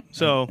 100%.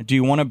 So- do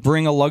you want to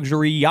bring a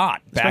luxury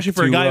yacht back Especially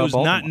for to a guy who's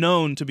Baltimore? not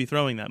known to be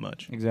throwing that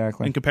much.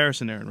 Exactly. In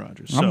comparison to Aaron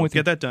Rodgers. I'm So with get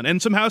you. that done.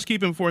 And some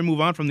housekeeping before we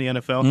move on from the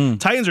NFL.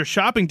 Titans are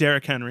shopping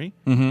Derrick Henry.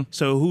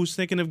 So who's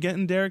thinking of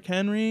getting Derrick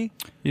Henry?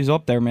 He's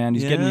up there, man.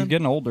 He's Yeah.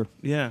 getting older.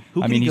 Yeah.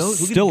 Who I could mean, he he's go? Who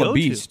could he still a go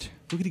beast. To?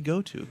 Who could he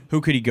go to?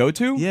 Who could he go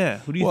to? Yeah.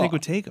 Who do you Well- think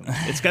would take him?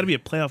 It's got to be a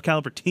playoff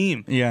caliber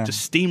team. Yeah.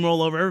 Just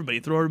steamroll over everybody,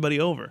 throw everybody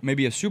over.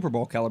 Maybe a Super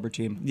Bowl caliber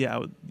team. Yeah,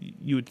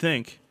 you would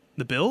think.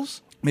 The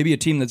Bills? Maybe a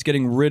team that's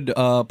getting rid,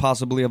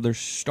 possibly, of their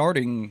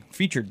starting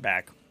featured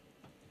back.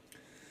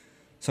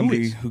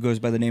 Somebody is? who goes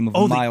by the name of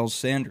Oh, Miles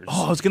Sanders.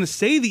 Oh, I was going to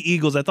say the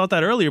Eagles. I thought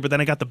that earlier, but then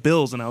I got the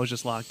Bills and I was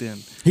just locked in.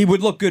 He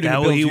would look good in a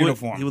That Bills he would,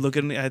 uniform. He would look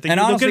at. I think And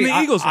he would look at honestly, the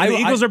Eagles. And the I-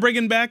 Eagles are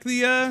bringing back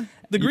the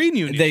green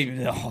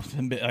union.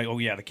 Oh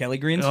yeah, the Kelly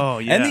Greens. Oh,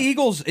 yeah. And the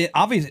Eagles,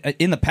 obviously,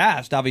 in the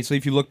past, obviously,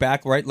 if you look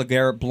back, right,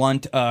 LeGarrette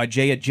Blount,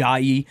 Jay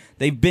Ajayi,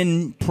 they've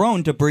been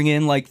prone to bring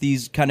in like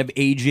these kind of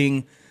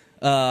aging,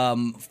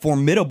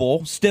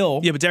 formidable still.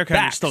 Yeah, but Derrick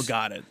Henry backs. still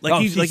got it. Like Oh,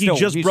 he just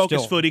he's broke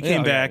his still- foot. He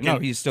came yeah, back. no,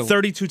 and he's still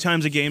 32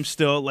 times a game.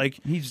 Still like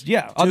He's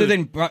other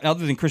than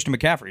Christian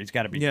McCaffrey, he's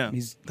got to be. yeah.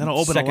 He's That'll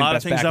open a second lot of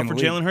best things back up in for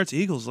the league. Jalen Hurts.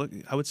 Eagles. Look,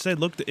 I would say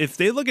look if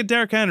they look at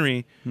Derrick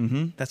Henry,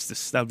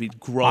 that would be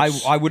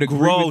gross. I would agree.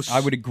 Gross. I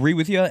would agree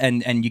with you,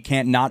 and you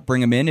can't not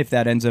bring him in if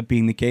that ends up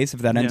being the case.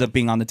 If that ends Yeah. up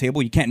being on the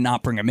table, you can't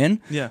not bring him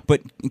in. Yeah.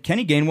 But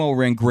Kenny Gainwell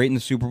ran great in the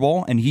Super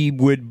Bowl, and he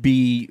would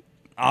be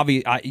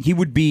he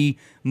would be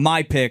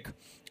my pick.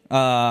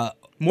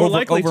 More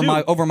likely, too.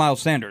 over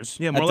Miles Sanders.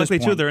 Yeah, at more this likely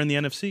too. point. They're in the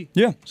NFC.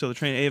 Yeah. So they're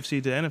trading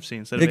AFC to NFC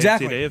instead of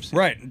Exactly. AFC to AFC.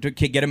 Right. To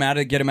get him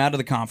out of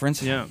the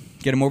conference. Yeah.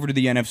 Get him over to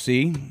the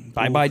NFC.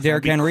 Bye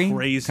Derrick Henry.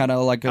 Crazy. Kind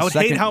of like a I would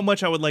second. hate how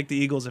much I would like the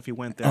Eagles if he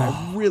went there.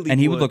 I really. And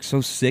he would look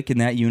so sick in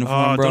that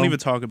uniform, Oh, bro. don't even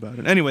talk about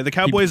it. Anyway, the He'd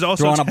Cowboys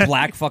also throw on a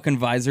black fucking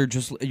visor.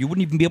 Just you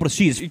wouldn't even be able to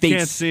see his You face.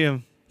 can't see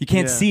him. You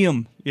can't Yeah. see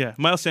him. Yeah,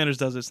 Miles Sanders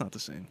does it. It's not the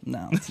same.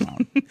 No, it's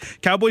not.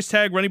 Cowboys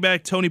tag running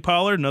back Tony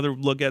Pollard. Another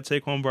look at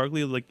Saquon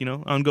Barkley,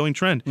 ongoing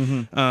trend.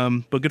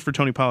 But good for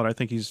Tony Pollard. I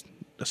think he's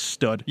a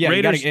stud. Yeah,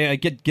 Raiders, you gotta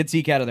get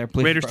Zeke out of there,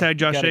 please. Raiders bro. tag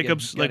Josh You gotta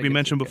Jacobs, gotta like we get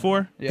mentioned Zeke out.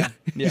 before. Yeah,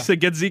 You said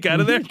get Zeke out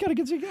of there. You gotta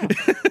get Zeke out.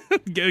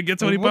 Get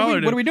Tony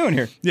Pollard. What are we doing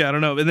here? Yeah, I don't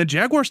know. And then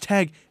Jaguars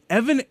tag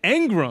Evan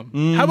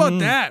Engram. How about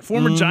that?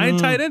 Former Giant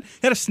tight end.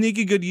 Had a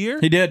sneaky good year.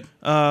 He did.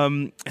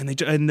 And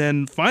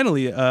then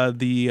finally,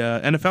 the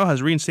NFL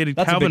has reinstated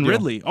That's a Calvin big deal.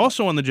 Ridley,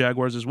 also on the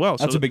Jaguars as well.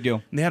 That's a big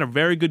deal. And they had a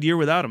very good year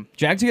without him.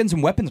 Jags are getting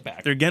some weapons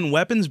back. They're getting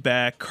weapons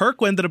back. Kirk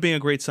ended up being a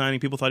great signing.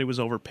 People thought he was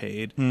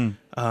overpaid. Who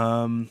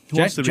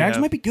else did we Jags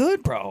have? might be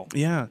good, bro.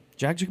 Yeah.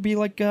 Jags could be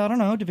like I don't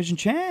know, division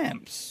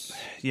champs.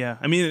 Yeah,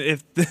 I mean,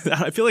 if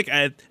I feel like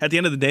at the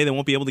end of the day, they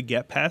won't be able to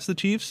get past the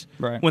Chiefs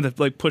Right. when the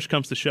push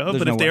comes to shove. There's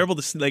But no if they're way. able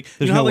to you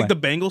There's know how no way. the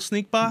Bengals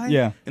sneak by,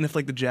 Yeah. and if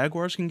the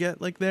Jaguars can get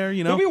there,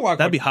 They'll be a wild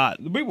that'd card. be hot.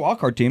 They'll be a wild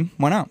card team.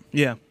 Why not?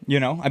 Yeah, You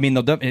know, I mean,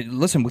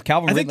 listen with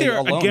Calvin I think Ridley they're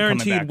alone a coming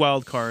guaranteed back.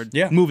 wild card.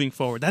 Yeah. Moving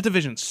forward, that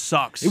division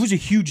sucks. It was a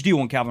huge deal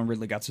when Calvin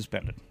Ridley got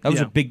suspended. That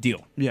was Yeah. a big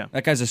deal. Yeah.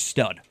 That guy's a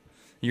stud.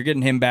 You're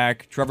getting him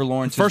back. Trevor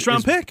Lawrence First round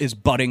is pick. is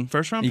budding.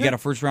 First round You pick. got a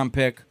first round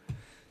pick.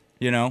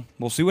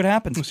 We'll see what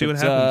happens. We'll see what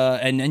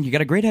happens. And then you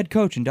got a great head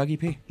coach in Dougie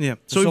P. Yeah.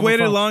 So The we've waited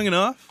Silver Fox. long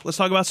enough. Let's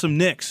talk about some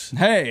Knicks.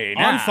 Hey,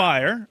 On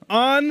fire.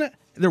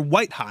 They're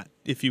white hot,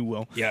 if you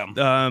will. Yeah.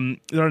 They're on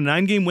a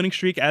 9-game winning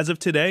streak as of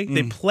today.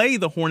 They play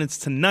the Hornets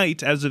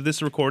tonight as of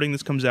this recording.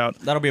 This comes out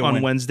That'll be a on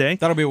win. Wednesday.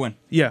 That'll be a win.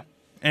 Yeah.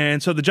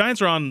 And so the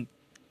Giants are on...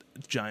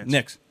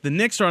 Knicks. The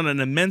Knicks are on an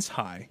immense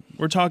high.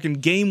 We're talking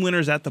game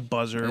winners at the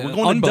buzzer. We're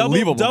going to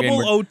Unbelievable double game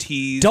winner.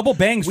 OTs. Double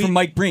bangs from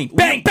Mike Breen.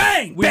 Bang,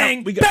 bang,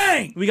 bang,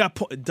 bang. We got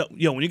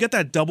when you get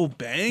that double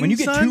bang, When you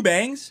get son, 2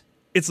 bangs,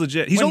 it's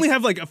legit. He's only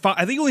have like I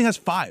think he only has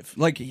 5.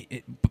 like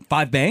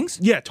 5 bangs.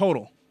 Yeah,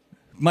 total.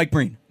 Mike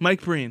Breen.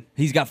 Mike Breen.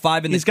 He's got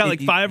 5 in the. He's got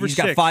like 5 or He's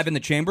 6. got 5 in the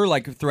chamber,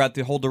 like throughout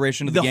the whole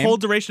duration of the game. The whole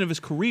duration of his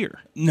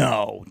career.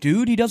 No,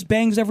 dude, he does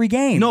bangs every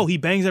game. No, he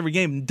bangs every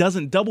game.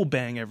 Doesn't double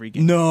bang every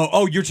game. No.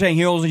 Oh, you're saying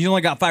he's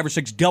only got 5 or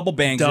 6 double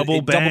bangs.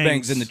 Double bangs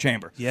bangs. in the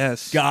chamber.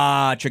 Yes.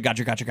 Gotcha.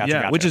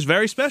 Yeah, which is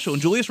very special.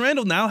 And Julius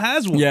Randle now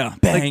has one. Yeah.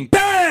 Bang,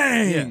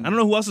 bang. Yeah. I don't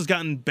know who else has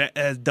gotten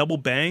double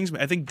bangs.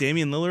 But I think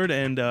Damian Lillard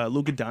and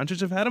Luka Doncic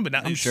have had them. But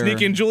now I'm sure.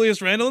 sneaking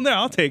Julius Randle in there.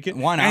 I'll take it.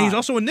 Why not? And he's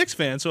also a Knicks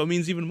fan, so it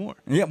means even more.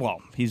 Yeah,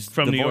 well, he's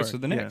From the New voice York.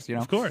 of the Knicks, Yeah, you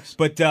know. of course.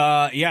 But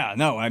yeah,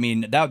 no, I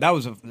mean that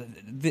was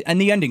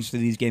and the endings to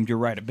these games. You're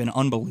right, have been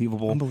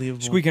unbelievable.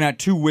 Unbelievable. Squeaking out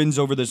 2 wins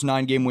over this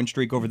 9-game win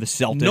streak over the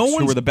Celtics, No who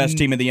one's- were the best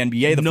team in the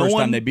NBA the first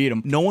time they beat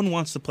them. No one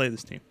wants to play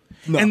this team.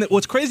 No. And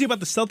what's crazy about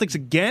the Celtics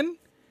again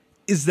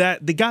is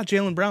that they got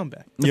Jaylen Brown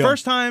back. The Yeah.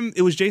 first time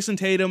it was Jason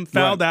Tatum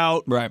fouled Right.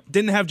 out. Right.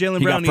 Didn't have Jaylen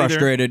He Brown got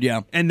frustrated, either.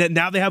 yeah. And then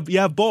now you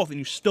have both, and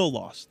you still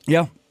lost.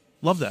 Yeah.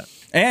 Love that.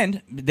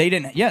 And they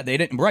didn't.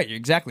 Right,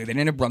 exactly. They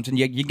didn't have Brunson.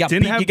 You got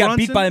Didn't beat. have You got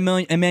beat Brunson?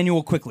 by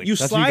Emmanuel quickly. You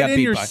That's who you slide got in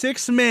beat your by.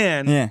 6th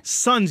man, Yeah.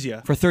 suns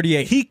you. For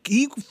 38. He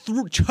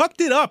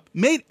chucked it up,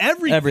 made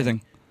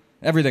everything.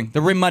 Everything. The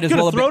rim might as Could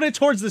well have have thrown been. it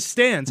towards the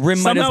stands.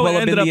 Rim might as Somehow well it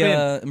have been ended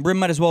up in. the. Rim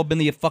might as well have been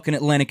the fucking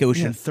Atlantic Yeah,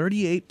 Ocean.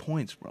 38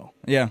 points, bro.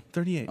 Yeah.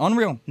 38.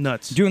 Unreal.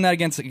 Nuts. Doing that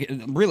against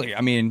really.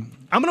 I mean,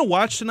 I'm gonna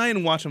watch tonight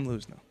and watch them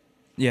lose now.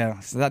 yeah.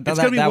 So that It's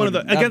gonna be one of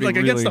the that'd be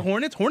against the really-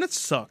 Hornets. Hornets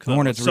suck. The though.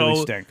 Hornets really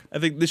So stink. I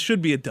think this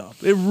should be a dub.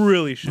 It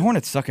really should. The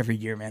Hornets suck every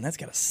year, man. That's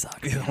gotta suck.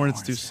 Yeah, the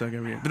Hornets do suck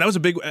every year. But that was a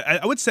big.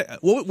 I would say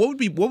what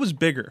was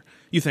bigger?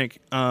 You think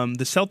the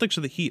Celtics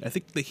or the Heat? I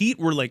think the Heat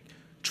were like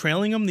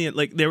trailing them. The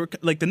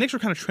Knicks were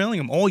kind of trailing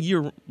them all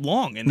year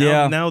long, and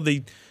now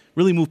they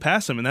really moved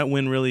past them, and that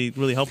win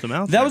really helped them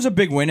out. That was a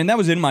big win, and that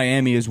was in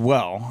Miami as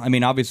well. I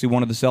mean, obviously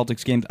one of the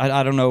Celtics games.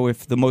 I don't know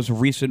if the most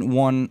recent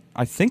one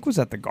I think was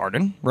at the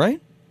Garden,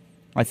 right?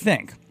 I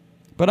think,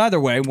 but either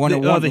way,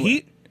 the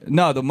Heat.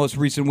 No, the most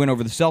recent win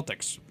over the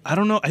Celtics. I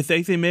don't know. I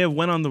think they may have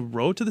went on the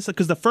road to this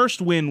because the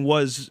first win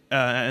was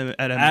at MSG.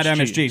 At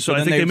MSG, So I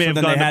think they may have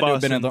gone they to had to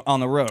Boston. have been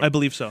on the road. I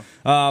believe so.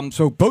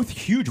 So both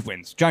huge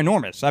wins,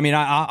 ginormous. I mean,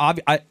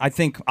 I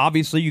think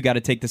obviously you got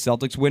to take the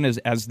Celtics win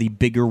as the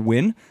bigger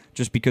win,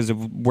 just because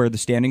of where the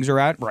standings are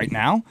at right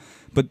now.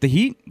 But the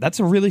Heat, that's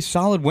a really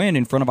solid win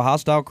in front of a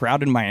hostile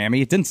crowd in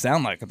Miami. It didn't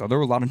sound like it though. There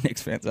were a lot of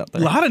Knicks fans out there.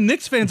 A lot of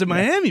Knicks fans in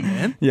Miami,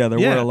 man. Yeah, there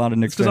were a lot of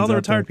Knicks because all fans the out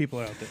retired there. people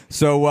are out there.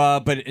 So,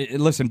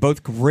 listen,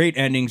 both great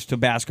endings to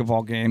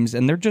basketball games,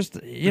 and they're just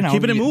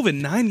Keeping it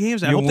moving. 9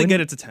 games. I hope they win- get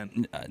it to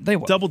 10. They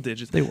will. Double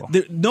digits. They will.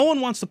 No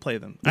one wants to play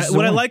them. This is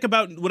What the I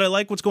one.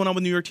 like what's going on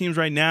with New York teams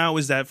right now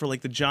is that for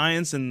like the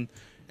Giants and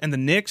the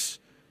Knicks,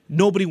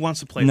 nobody wants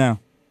to play them. No.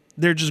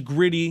 They're just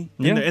gritty,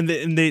 Yeah. and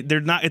they're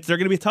not. They're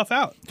going to be a tough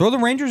out. Throw the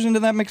Rangers into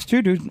that mix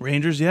too, dude.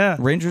 Rangers, yeah,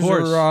 Rangers of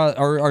course.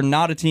 are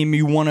not a team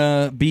you want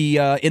to be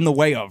in the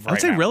way of. I would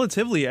right say now.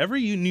 relatively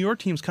every New York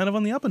team's kind of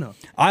on the up and up.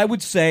 I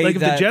would say Like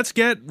if that the Jets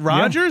get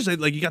Rodgers,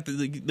 like you got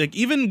like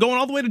even going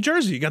all the way to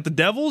Jersey, you got the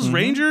Devils,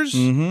 Rangers.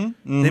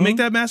 They make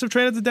that massive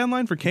trade at the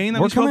deadline for Kane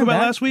that we spoke about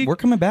back. last week. We're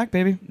coming back,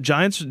 baby.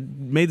 Giants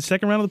made the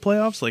second round of the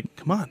playoffs. Like,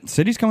 come on,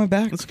 City's coming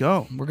back. let's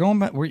go. We're going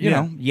back. We're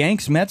Yeah.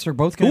 Yanks, Mets are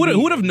both going.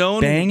 Who would have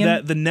known banging?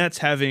 that the Nets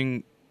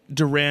having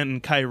Durant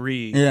and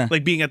Kyrie,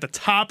 like being at the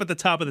top of the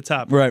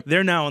top. Right.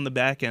 They're now on the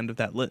back end of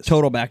that list.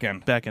 Total back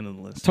end. Back end of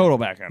the list. Total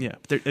back end. Yeah.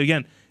 But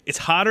again, it's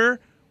hotter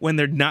when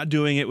they're not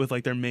doing it with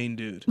like their main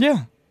dude.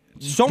 Yeah.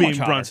 So being much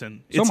hotter.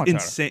 Brunson. So It's much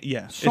insane.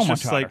 Yeah. So it's much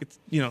just hotter.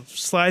 like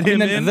slide I him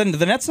mean, in. then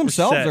the Nets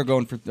themselves set. are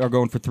going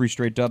for 3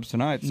 straight dubs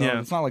tonight. So Yeah.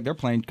 it's not like they're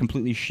playing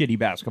completely shitty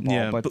basketball.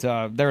 Yeah, but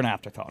they're an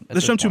afterthought. at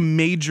Let's this jump to point.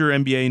 major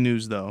NBA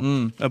news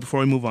though. Before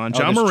we move on, Oh,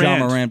 John this Morant.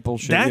 Ja Morant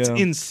bullshit, That's yeah.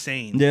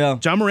 insane. Yeah.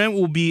 John Morant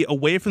will be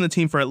away from the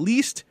team for at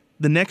least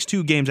the next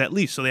 2 games at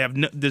least. So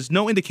there's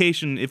no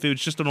indication if it was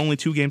just an only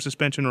 2-game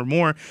suspension or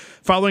more.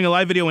 Following a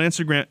live video on his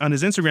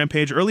Instagram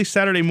page early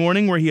Saturday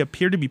morning where he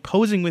appeared to be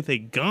posing with a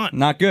gun.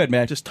 Not good,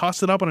 man. Just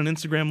tossed it up on an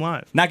Instagram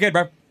live. Not good,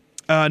 bro.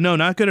 No,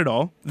 not good at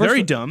all.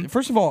 Very dumb.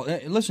 First of all,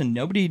 listen.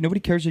 Nobody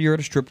cares that you're at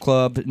a strip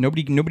club.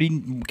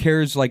 Nobody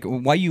cares like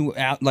why you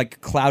out like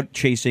cloud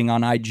chasing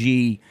on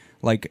IG.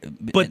 Like,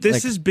 But this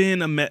like, has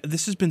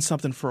been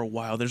something for a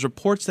while. There's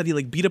reports that he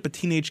like beat up a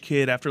teenage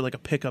kid after like a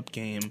pickup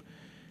game.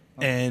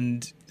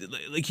 And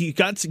like he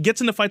gets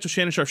into fights with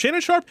Shannon Sharp.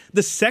 Shannon Sharp,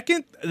 the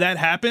second that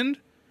happened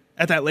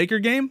at that Laker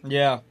game,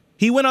 yeah.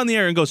 he went on the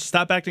air and goes,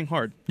 "Stop acting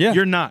hard. Yeah.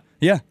 You're not.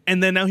 Yeah.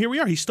 And then now here we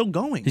are. He's still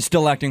going. He's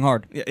still acting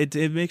hard. Yeah,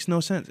 it makes no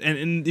sense.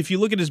 And if you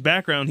look at his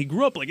background, he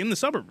grew up like in the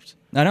suburbs.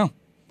 I know.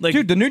 Like,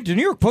 dude, the New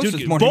York Post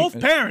this morning. Both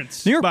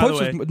parents. New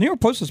York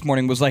Post this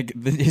morning was like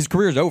his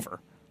career's over.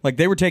 Like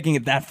they were taking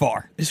it that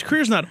far. His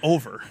career's not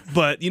over,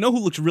 but you know who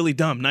looks really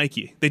dumb?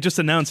 Nike. They just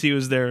announced he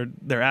was their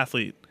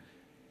athlete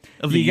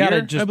of the you year.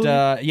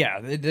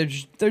 Gotta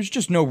just there's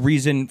just no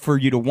reason for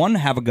you to one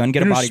have a gun,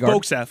 get a bodyguard.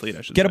 Spokes athlete,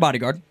 I should get say. a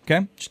bodyguard.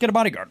 Okay, just get a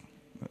bodyguard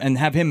and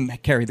have him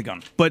carry the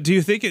gun. But do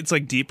you think it's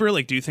like deeper?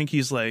 Like, do you think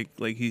he's like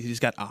he's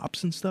got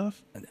ops and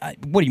stuff?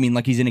 What do you mean?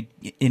 Like he's in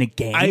a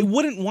gang? I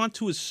wouldn't want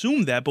to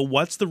assume that, but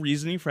what's the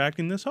reasoning for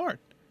acting this hard?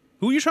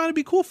 Who are you trying to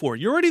be cool for?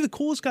 You're already the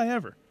coolest guy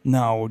ever.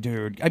 No,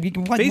 dude. I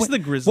mean, Face the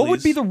Grizzlies. What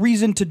would be the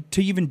reason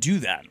to even do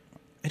that?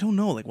 I don't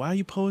know. Like, why are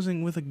you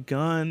posing with a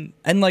gun?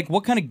 And like,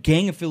 what kind of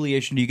gang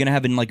affiliation are you gonna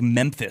have in like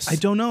Memphis? I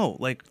don't know.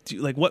 Like, do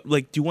you want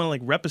to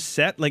like rep a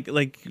set? Like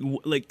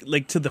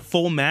to the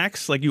full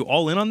max? Like, you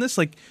all in on this?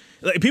 Like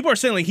people are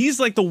saying like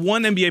he's like the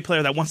one NBA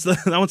player that wants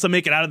to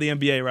make it out of the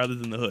NBA rather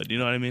than the hood. You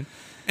know what I mean?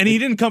 And he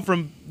didn't come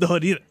from the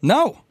hood either.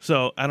 No.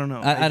 So I don't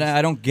know.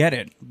 I don't get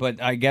it.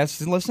 But I guess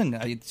listen,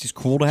 it's just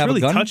cool to have really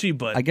a gun. Touchy,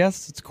 but I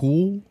guess it's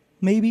cool.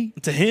 Maybe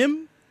to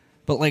him.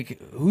 But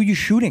like, who are you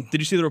shooting?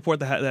 Did you see the report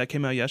that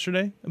came out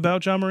yesterday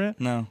about John Morant?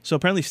 No. So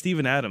apparently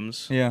Steven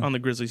Adams on the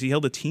Grizzlies, he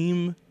held a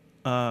team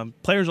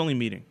players only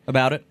meeting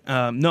About it.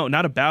 No,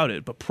 not about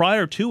it, but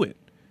prior to it,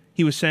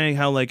 he was saying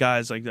how like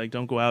guys like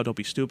don't go out, don't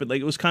be stupid.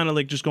 Like it was kind of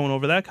like just going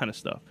over that kind of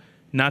stuff.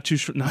 Not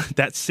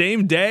that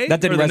same day.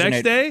 That didn't or the resonate.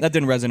 next day. That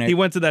didn't resonate. He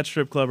went to that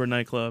strip club or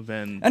nightclub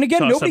and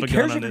again, tossed nobody up a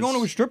cares gun if you're on going to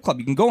a his- strip club.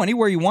 You can go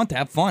anywhere you want to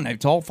have fun.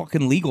 It's all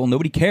fucking legal.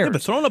 Nobody cares. Yeah,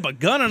 but throwing up a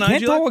gun on You IG.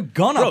 can't throw a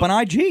gun up on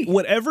IG.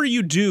 Whatever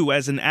you do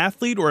as an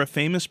athlete or a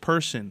famous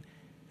person,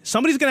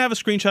 somebody's gonna have a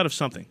screenshot of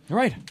something.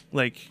 Right.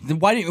 Like Then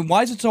why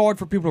is it so hard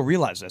for people to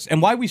realize this?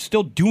 And why are we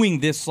still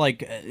doing this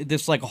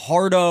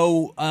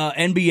hardo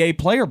NBA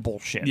player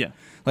bullshit? Yeah.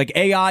 Like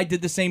AI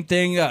did the same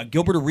thing.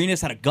 Gilbert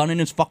Arenas had a gun in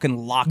his fucking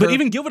locker. But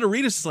even Gilbert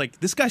Arenas is like,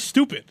 this guy's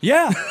stupid.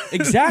 yeah,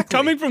 exactly.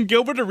 Coming from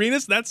Gilbert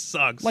Arenas, that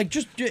sucks. like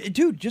just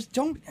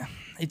don't.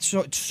 It's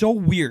so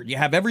weird. You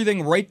have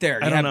everything right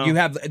there. You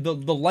have the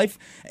life,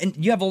 and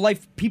you have a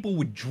life people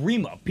would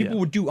dream of. People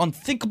would do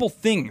unthinkable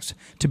things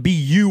to be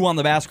you on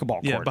the basketball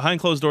court. yeah, behind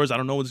closed doors, I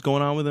don't know what's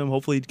going on with him.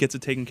 Hopefully, he gets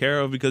it taken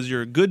care of because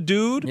you're a good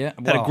dude. Yeah,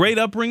 had a well, great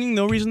upbringing.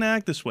 No reason to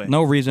act this way.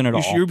 No reason at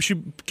all.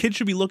 Kids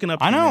should be looking up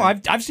to I you, know.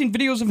 man. I've seen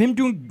videos of him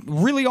doing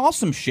really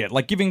awesome shit,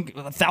 like giving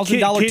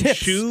 $1,000 Kid tips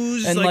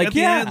shoes, and like at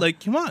the end, like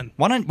come on.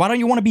 Why don't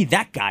you want to be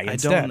that guy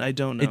instead? I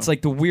don't know. It's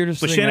like the weirdest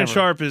But thing Shannon ever.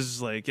 Sharp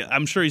is like,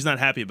 I'm sure he's not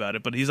happy about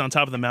it, but he's on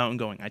top of the mountain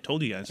going, I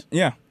told you guys.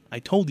 Yeah. I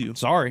told you.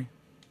 Sorry.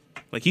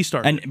 Like he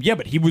started. And yeah,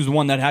 but he was the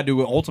one that had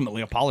to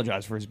ultimately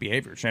apologize for his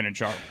behavior, Shannon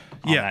Sharp,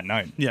 on that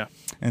night. Yeah.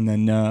 And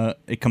then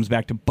it comes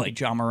back to bite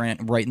John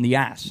Morant right in the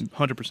ass.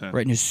 100%.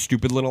 Right in his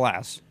stupid little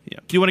ass. Yeah.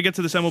 Do you want to get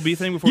to this MLB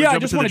thing before we Yeah, I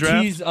jump just into want the to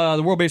draft? tease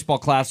the World Baseball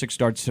Classic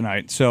starts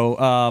tonight. So,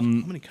 How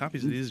many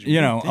copies of these? you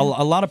know,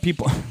 a lot of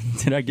people.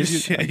 Did I give you?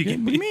 Yeah, you what do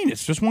gave you mean?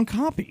 It's just one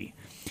copy.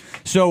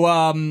 So,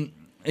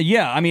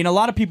 yeah, I mean, a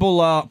lot of people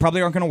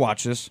probably aren't going to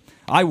watch this.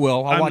 I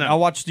will. I'll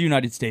watch the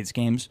United States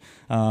games.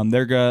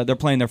 They're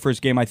playing their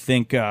first game. I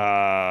think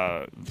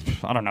I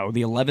don't know,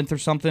 the 11th or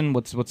something.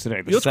 What's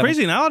today? It's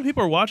crazy. Not a lot of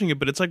people are watching it,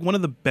 but it's like one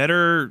of the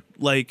better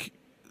like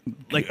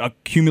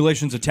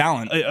accumulations of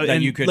talent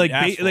that you could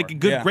ask for. like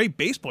good Yeah. great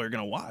baseball you're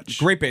gonna watch.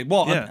 Great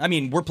Well, Yeah. I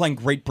mean, we're playing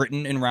Great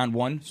Britain in round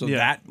one, so Yeah.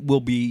 that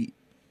will be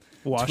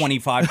Watch.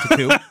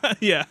 25-2.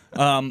 Yeah.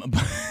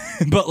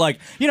 But like,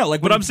 you know,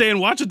 like But when I'm saying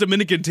watch the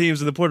Dominican teams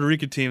and the Puerto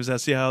Rican teams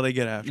and see how they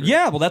get after it.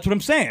 yeah, well, that's what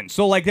I'm saying.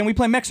 So like, then we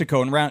play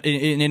Mexico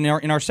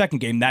in our second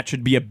game. That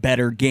should be a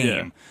better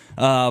game.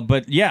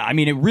 But yeah, I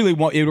mean, it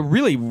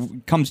really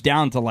comes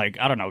down to like,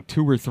 I don't know,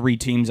 2 or 3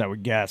 teams, I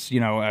would guess.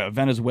 You know,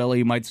 Venezuela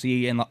you might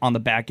see on the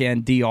back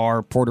end,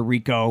 DR, Puerto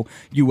Rico,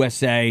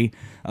 USA,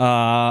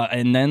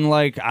 and then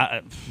like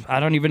I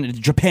don't even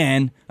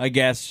Japan, I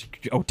guess.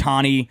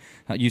 Otani,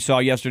 you saw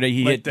yesterday.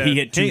 He hit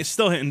two. He's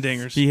still hitting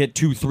dingers. He hit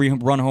 2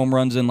 3-run home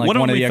runs in like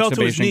one of the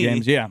exhibition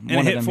games. Yeah, and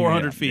one hit of them,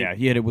 400 feet. Yeah,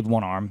 he hit it with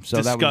one arm. So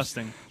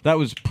Disgusting. That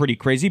was pretty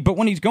crazy. But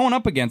when he's going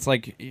up against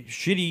like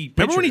shitty pitchers,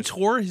 Remember when he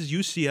tore his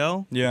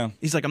UCL? Yeah.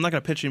 He's like, I'm not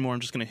gonna pitch anymore. I'm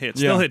just gonna hit.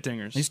 Still hit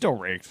dingers. He still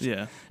rakes.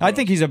 Yeah. I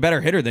think he's a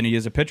better hitter than he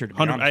is a pitcher. To be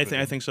 100. honest with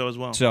you. I think so as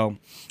well. So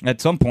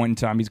at some point in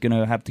time, he's going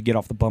to have to get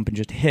off the bump and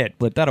just hit.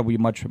 But that'll be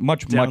much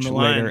Down the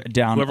line. later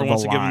down Whoever the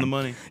wants to give him line. the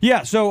money.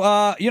 Yeah. So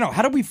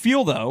how do we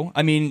feel though?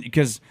 I mean,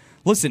 because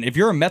listen, if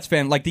you're a Mets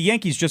fan, like the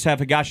Yankees just have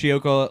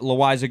Higashioka,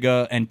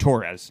 Loaizaga, and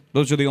Torres.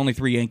 Those are the only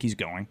 3 Yankees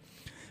going.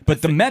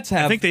 But the Mets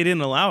have. I think they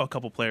didn't allow a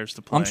couple players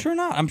to play. I'm sure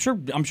not. I'm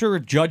sure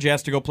if Judge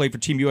asked to go play for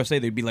Team USA,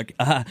 they'd be like,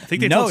 I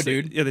think they no, told,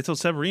 dude. Yeah, they told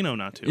Severino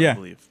not to. Yeah. I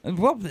believe.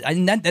 Well,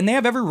 and they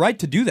have every right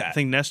to do that. I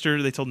think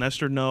Nestor. They told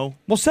Nestor no.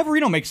 Well,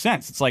 Severino makes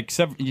sense. It's like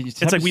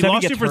It's like we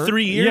lost you for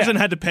 3 years and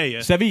had to pay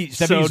you. Sevy's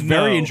So,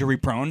 very no. injury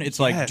prone. It's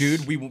like, Yes.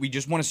 dude, we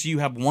just want to see you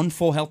have one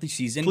full healthy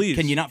season. Please.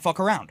 Can you not fuck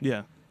around?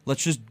 Yeah.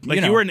 Let's just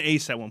you were an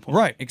ace at one point.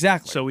 right,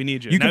 exactly. So we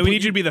need you. You Now can we put-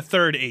 need you to be the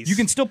third ace. You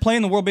can still play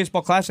in the World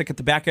Baseball Classic at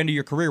the back end of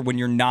your career when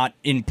you're not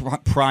in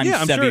prime. Yeah,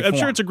 I'm form.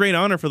 sure it's a great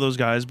honor for those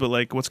guys, but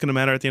like, what's going to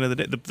matter at the end of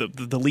the day?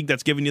 The league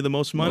that's giving you the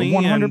most money.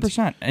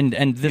 100%.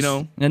 And this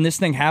and this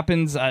thing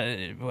happens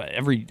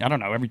every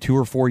 2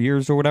 or 4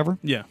 years or whatever.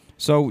 Yeah.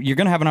 So you're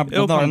going to have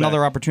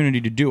another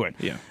opportunity to do it.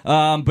 Yeah.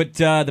 But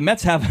the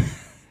Mets have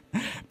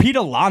Pete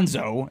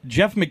Alonso,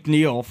 Jeff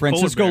McNeil,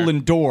 Francisco Polar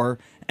bear. Lindor,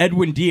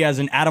 Edwin Diaz,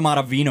 and Adam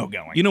Ottavino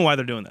going. You know why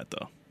they're doing that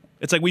though?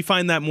 It's like we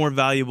find that more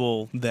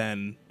valuable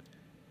than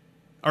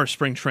our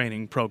spring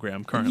training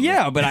program currently.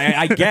 Yeah, but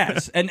I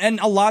guess. And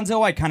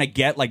Alonso, I kind of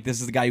get, like, this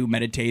is the guy who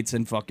meditates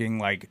and fucking,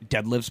 like,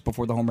 deadlifts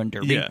before the home run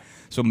derby. Yeah.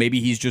 So maybe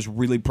he's just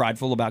really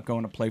prideful about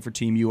going to play for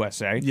Team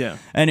USA. Yeah.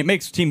 And it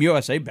makes Team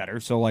USA better,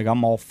 so, like,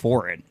 I'm all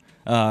for it.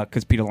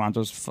 Because Pete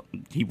Alonso's,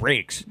 he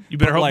rakes. You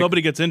better But, hope like,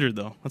 nobody gets injured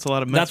though. That's a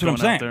lot of Mets That's what I'm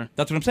going out saying. there.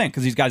 That's what I'm saying.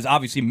 Because these guys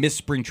obviously miss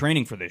spring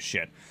training for this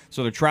shit.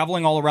 So they're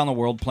traveling all around the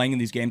world playing in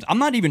these games. I'm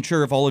not even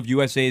sure if all of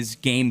USA's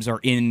games are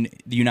in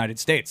the United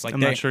States. Like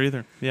I'm not sure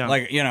either. Yeah.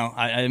 Like,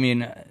 I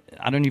mean,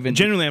 I don't even.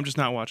 Genuinely, I'm just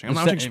not watching. I'm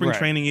not watching spring Right.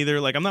 training either.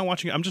 Like, I'm not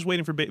watching. I'm just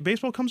waiting for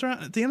baseball comes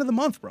around at the end of the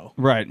month, bro.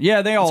 Right.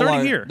 Yeah, they all It's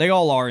already are. here. They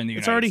all are in the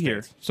United It's already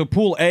States. here. So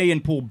Pool A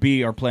and Pool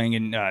B are playing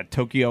in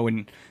Tokyo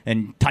and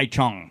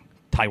Taichung,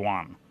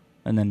 Taiwan.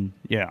 And then,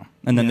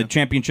 the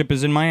championship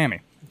is in Miami.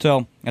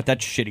 So, at that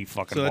shitty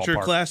fucking So that's your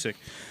ballpark. classic.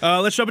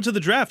 Let's jump into the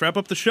draft. Wrap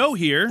up the show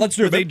here. Let's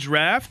do it, With a babe.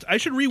 draft. I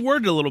should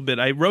reword it a little bit.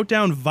 I wrote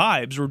down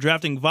vibes. We're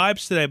drafting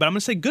vibes today, but I'm going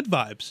to say good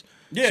vibes.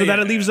 Yeah, so that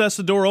yeah, it leaves us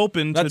the door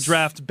open to That's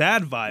draft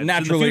bad vibes.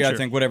 Naturally, in the I future.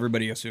 think what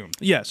everybody assumed.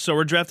 Yes, so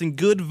we're drafting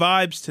good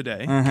vibes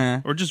today.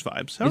 Or just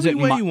vibes. However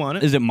way you want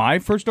it. Is it my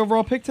first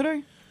overall pick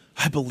today?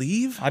 I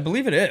believe. I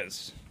believe it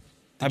is.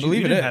 I You believe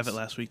it didn't is. have it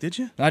last week, did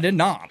you? I did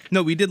not.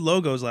 No, we did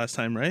logos last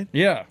time, right?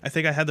 Yeah. I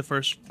think I had the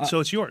first. So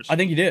it's yours. I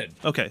think you did.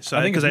 Okay, so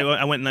I think because it's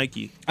I went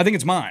Nike. I think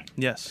it's mine.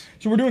 Yes.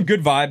 So we're doing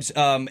good vibes.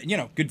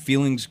 Good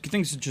feelings. Good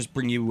things that just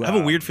bring you. I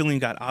have a weird feeling you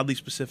got oddly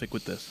specific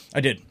with this.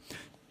 I did.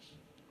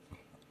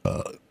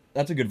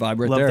 That's a good vibe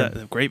right Love there.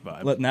 that. Great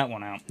vibe. Letting that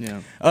one out.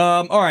 Yeah.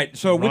 All right.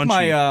 So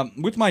Raunchy.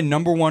 with my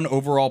number one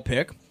overall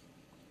pick,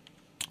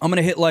 I'm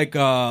gonna hit like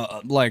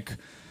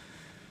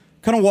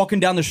kind of walking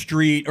down the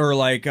street or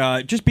like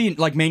just being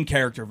like main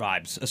character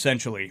vibes.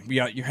 Essentially,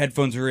 your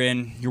headphones are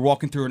in. You're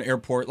walking through an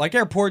airport. Like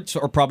airports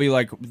are probably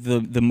like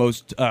the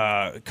most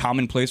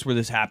common place where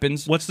this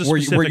happens. What's the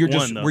where specific you're one,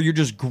 just though? where you're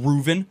just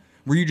grooving?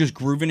 Where you're just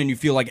grooving and you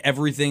feel like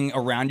everything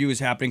around you is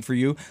happening for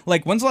you.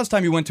 Like, when's the last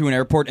time you went to an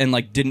airport and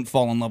like didn't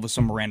fall in love with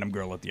some random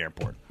girl at the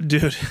airport?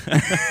 Dude.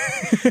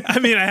 I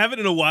mean, I haven't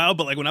in a while,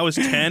 but like when I was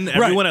 10,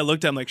 everyone I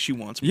looked at, I'm like, she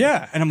wants me.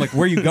 Yeah, and I'm like,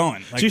 where are you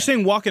going? Like, So you're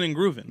saying walking and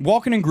grooving?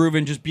 walking and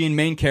grooving, just being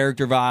main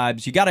character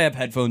vibes. You got to have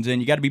headphones in.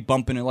 You got to be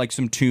bumping at like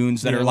some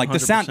tunes that Yeah, are like the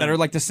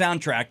 100%.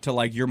 soundtrack to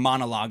like your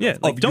monologue. Yeah,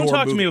 of like don't your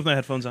talk to me movie. with my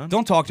headphones on.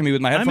 Don't talk to me with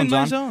my I'm in headphones my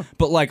on. zone.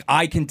 But like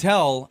I can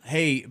tell,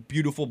 hey,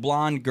 beautiful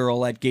blonde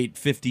girl at gate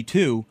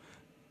 52,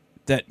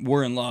 that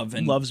we're in love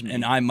and Loves me.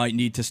 and I might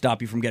need to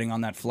stop you from getting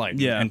on that flight.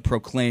 Yeah. And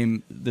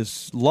proclaim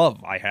this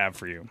love I have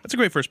for you. That's a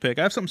great first pick.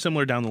 I have something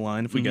similar down the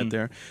line if we Mm-hmm.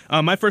 get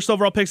there. My first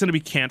overall pick is going to be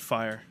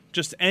campfire.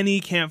 Just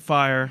any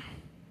campfire.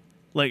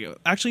 Like,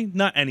 actually,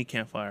 not any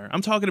campfire.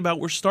 I'm talking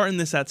about we're starting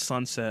this at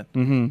sunset.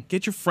 Mm-hmm.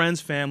 Get your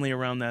friends, family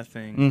around that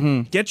thing.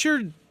 Mm-hmm. Get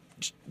your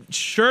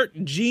shirt,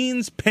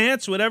 jeans,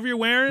 pants, whatever you're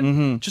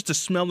wearing, just to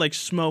smell like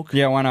smoke. Mm-hmm.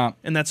 Yeah, why not?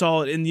 And that's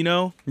all. And you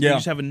Yeah.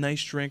 just have a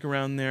nice drink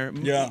around there.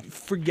 Yeah.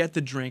 Forget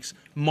the drinks.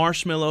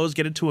 Marshmallows,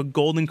 get it to a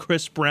golden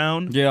crisp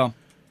brown. Yeah.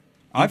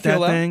 I Eat feel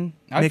that that. thing.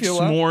 I Make feel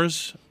that.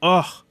 s'mores.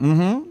 Ugh.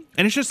 Mm-hmm.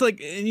 And it's just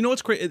like, and you know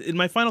what's great?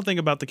 My final thing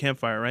about the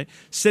campfire, right?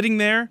 Sitting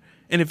there,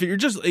 and if you're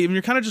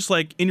kind of just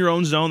like in your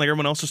own zone, like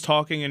everyone else is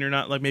talking, and you're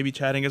not like maybe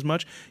chatting as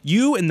much,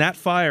 you and that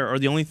fire are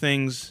the only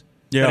things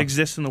Yeah. that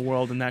exist in the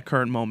world in that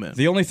current moment.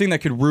 The only thing that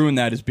could ruin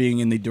that is being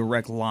in the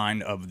direct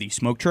line of the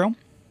smoke trail.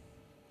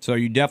 So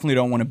you definitely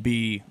don't want to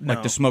be like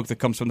No. the smoke that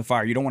comes from the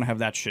fire. You don't want to have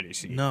that shitty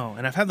scene. No,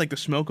 and I've had like the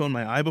smoke on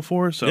my eye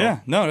before, so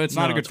Yeah, no, it's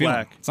not a good it's feeling.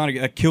 whack. It's not a,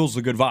 that kills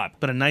the good vibe.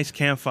 But a nice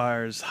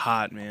campfire is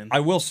hot, man.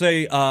 I will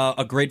say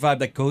a great vibe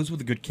that goes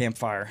with a good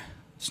campfire.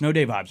 Snow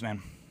day vibes,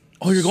 man.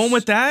 Oh, you're going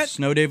with that?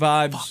 Snow day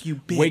vibes. Fuck you,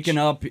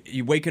 bitch.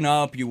 You wake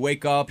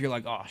up, you're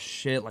like, oh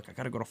shit, like I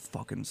gotta go to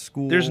fucking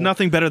school. There's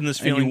nothing better than this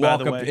and you feeling, by walk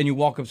the up way. and you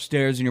walk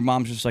upstairs and your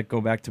mom's just like,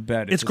 go back to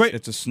bed. It's great.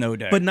 It's a snow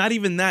day. But not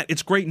even that.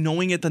 It's great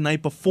knowing it the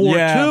night before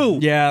Yeah, too.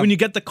 yeah. When you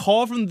get the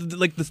call from the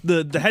head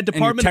and you're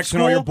department of texting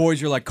school, all your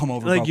boys, you're like, come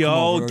over, like, bro, come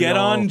yo, over, get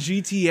yo. on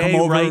GTA Come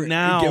over, right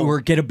now.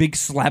 get a big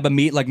slab of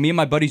meat. Like me and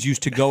my buddies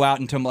used to go out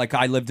until like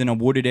I lived in a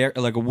wooded area,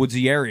 like a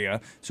woodsy area.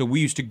 So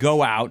we used to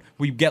go out.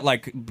 We'd get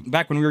like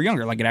back when we were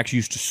younger, like it actually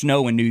used to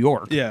snow in New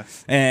York. Yeah.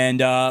 And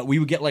we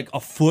would get like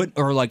a foot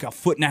or like a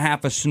foot and a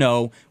half of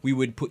snow. We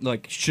would put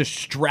like just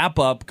strap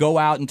up, go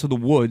out into the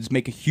woods,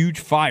 make a huge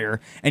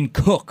fire, and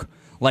cook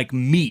like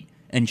meat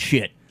and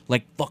shit,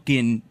 like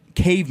fucking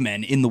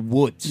cavemen in the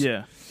woods.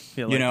 Yeah.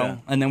 Yeah, like you know. that.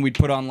 And then we'd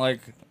put on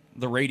like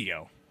the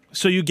radio.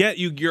 So you're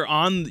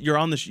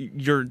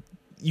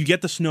you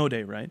get the snow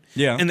day, right?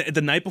 Yeah. And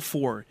the night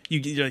before,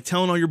 you're like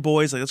telling all your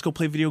boys, like, let's go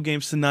play video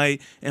games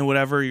tonight and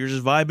whatever. You're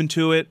just vibing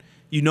to it.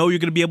 You know you're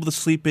going to be able to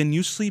sleep in.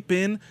 You sleep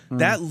in.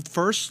 That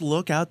first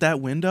look out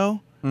that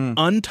window,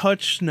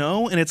 untouched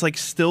snow, and it's like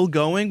still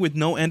going with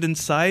no end in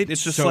sight.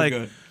 It's just So like,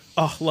 good.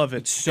 oh, love it.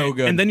 It's so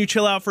good. And then you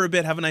chill out for a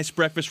bit, have a nice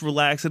breakfast,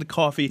 relax, get a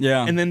coffee.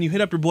 Yeah. And then you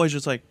hit up your boys,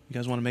 just like, you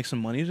guys want to make some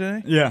money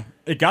today? Yeah.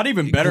 It got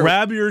even better.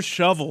 Grab your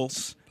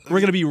shovels. We're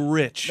going to be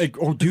rich. Like,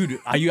 oh, dude,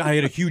 I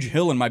had a huge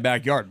hill in my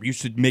backyard. We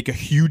used to make a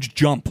huge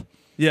jump.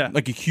 Yeah.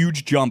 Like a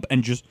huge jump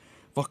and just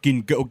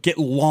fucking get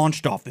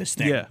launched off this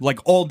thing. Yeah. Like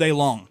all day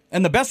long.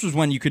 And the best was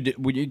when you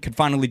could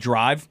finally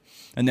drive,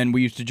 and then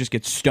we used to just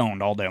get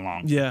stoned all day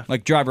long. Yeah.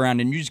 Like drive around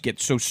and you just get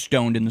so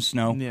stoned in the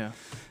snow. Yeah.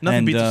 Nothing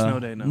And, beats a snow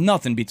day, no.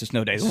 Nothing beats a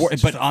snow day. It's But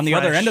just on the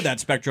other fresh. end of that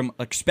spectrum,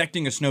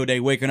 expecting a snow day,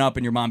 waking up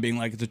and your mom being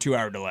like, it's a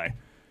 2-hour delay.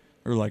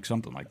 Or like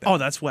something like that. Oh,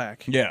 that's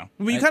whack. Yeah.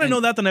 Well, you kind of know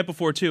that the night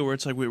before, too, where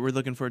it's like, we're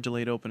looking for a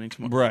delayed opening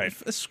tomorrow. Right.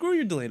 Screw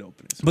your delayed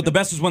openings. But the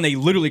best is when they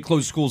literally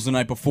close schools the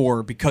night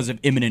before because of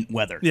imminent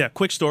weather. Yeah,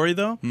 quick story,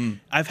 though.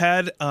 I've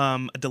had a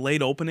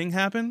delayed opening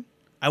happen.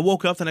 I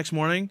woke up the next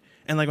morning,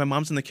 and like my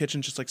mom's in the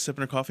kitchen just like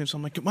sipping her coffee. So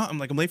I'm like,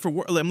 Mom, I'm late for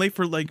work. I'm late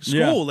for like school.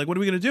 Yeah. Like, what are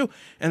we going to do?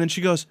 And then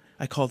she goes,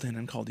 I called in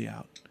and called you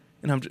out.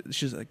 And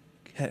she's like,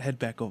 head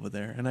back over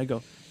there. And I go,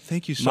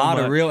 thank you so Not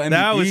much. a real That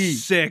MVP.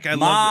 was sick. I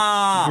Ma.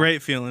 love it.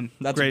 Great feeling.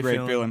 That's a great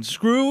feeling.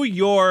 Screw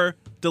your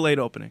delayed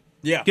opening.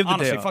 Yeah, Give the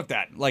honestly, day off. fuck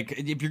that. Like,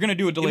 if you're gonna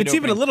do a delayed it's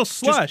even opening, a little just-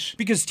 slush,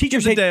 because give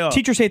teachers the day off.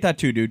 hate that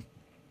too, dude.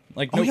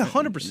 Like, Oh, yeah,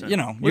 100%. You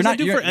know, What you're does that not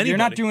do for you're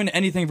not anybody? doing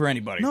anything for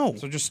anybody. No.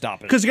 So just stop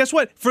it. Because guess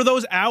what? For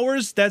those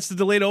hours, that's the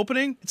delayed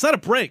opening. It's not a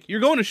break. You're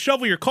going to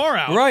shovel your car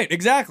out. Right,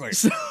 exactly.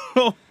 So,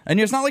 And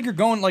it's not like you're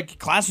going like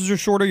classes are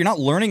shorter. You're not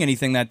learning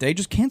anything that day.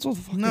 Just cancel the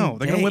fucking no,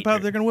 they're gonna day, whip out.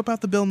 dude. They're gonna whip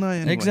out the Bill Nye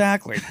anyway.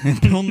 Exactly.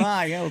 Bill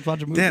Nye. Yeah, let's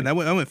watch a movie. Damn, I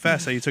went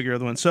fast. How you took your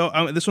other one. So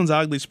this one's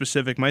oddly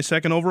specific. My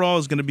second overall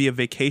is going to be a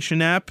vacation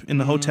nap in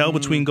the hotel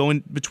between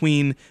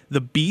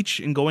the beach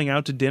and going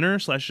out to dinner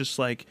 / just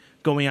like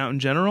going out in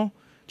general.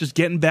 Just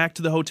getting back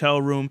to the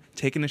hotel room,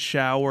 taking a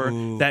shower,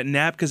 that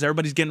nap because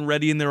everybody's getting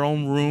ready in their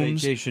own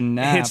rooms. Vacation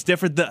nap. It's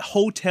different. The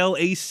hotel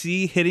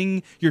AC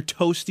hitting your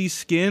toasty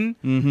skin.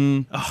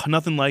 Mm-hmm. Oh,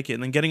 nothing like it.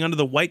 And then getting under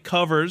the white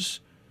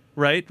covers,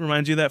 right?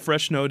 Reminds you of that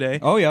fresh snow day.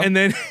 Oh, yeah. And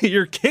then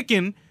you're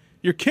kicking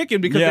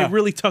because Yeah. they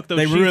really tuck those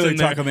They sheets really in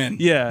there. tuck 'em in.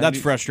 Yeah. That's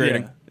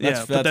frustrating. Yeah,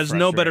 That's but there's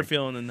no better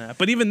frustrating. feeling than that.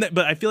 But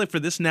but I feel like for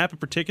this nap in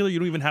particular, you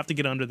don't even have to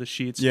get under the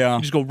sheets. Yeah.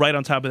 You just go right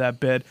on top of that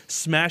bed,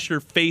 smash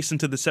your face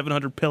into the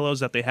 700 pillows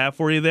that they have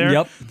for you there.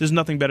 Yep. There's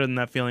nothing better than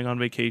that feeling on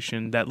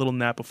vacation. That little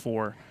nap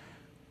before,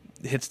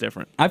 it hits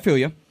different. I feel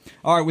you.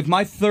 All right, with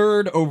my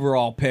third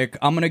overall pick,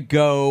 I'm gonna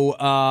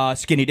go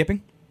skinny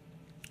dipping.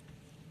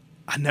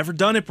 I've never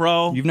done it,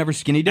 bro. You've never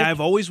skinny dipped?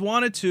 I've always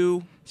wanted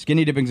to.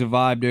 Skinny dipping's a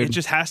vibe, dude. It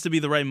just has to be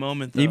the right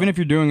moment, though. Even if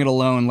you're doing it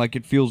alone, like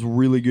it feels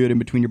really good in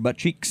between your butt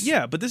cheeks.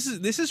 Yeah, but this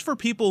is for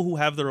people who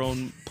have their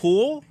own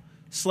pool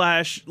 /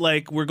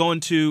 like we're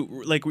going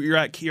to like you're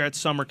at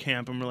summer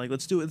camp and we're like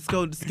let's do it. Let's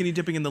go skinny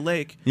dipping in the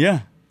lake,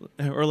 Yeah.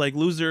 or like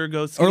loser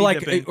goes skinny Or like,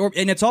 dipping.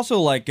 and it's also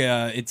like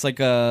it's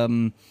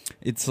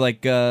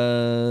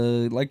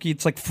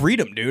like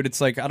freedom, dude.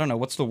 It's like I don't know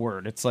what's the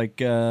word. It's like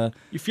You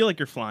feel like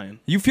you're flying.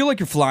 you feel like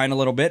you're flying a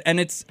little bit, and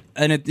it's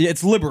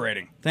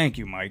liberating. Thank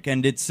you, Mike.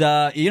 And it's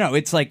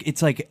it's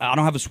like I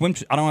don't have a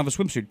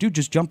swimsuit, dude.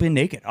 Just jump in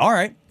naked. All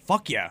right,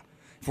 fuck yeah.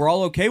 If we're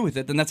all okay with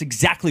it, then that's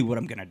exactly what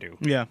I'm gonna do.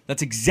 Yeah.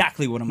 That's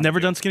exactly what I'm gonna Never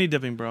do. done skinny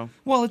dipping, bro.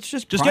 Well, it's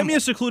just Just primal. get me a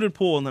secluded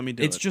pool and let me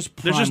do it. It's just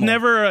There's just primal.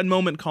 never a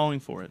moment calling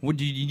for it. What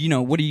do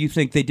what do you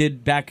think they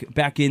did back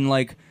in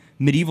like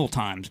medieval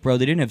times, bro?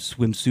 They didn't have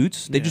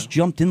swimsuits. They just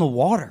jumped in the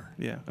water.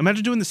 Yeah.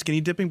 Imagine doing the skinny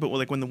dipping, but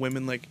like when the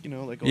women like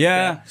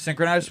go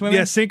Synchronized swimming.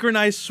 yeah,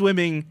 synchronized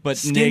swimming, But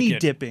skinny naked.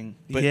 dipping.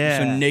 But yeah.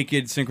 so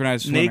naked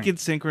synchronized swimming. Naked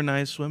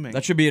synchronized swimming.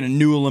 That should be in a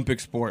new Olympic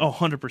sport. Oh,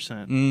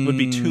 100%. Would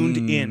be tuned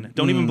in.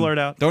 Don't even blur it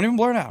out. Don't even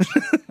blur it out.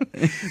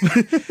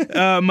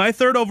 My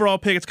third overall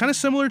pick, it's kind of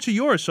similar to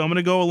yours, so I'm going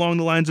to go along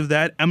the lines of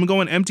that. I'm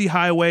going empty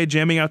highway,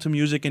 jamming out to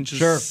music, and just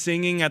Sure.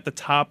 singing at the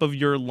top of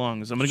your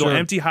lungs. I'm going to Sure. go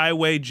empty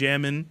highway,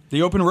 jamming.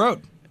 The open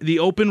road. The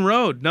open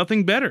road.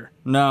 Nothing better.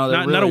 No,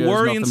 there Not a really is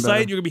worry in nothing sight. better.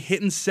 You're going to be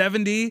hitting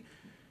 70,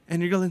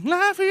 and you're going,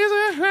 life is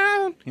a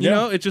round. You Yeah.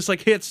 know, it just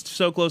like hits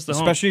so close to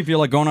home. Especially if you're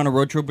like going on a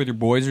road trip with your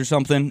boys or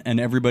something, and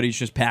everybody's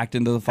just packed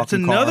into the That's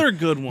fucking car. another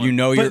good one. You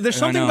know, but there's I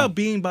something know. about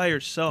being by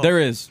yourself. There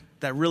is.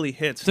 That really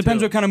hits.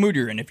 Depends too. what kind of mood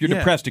you're in. If you're Yeah.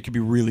 depressed, it could be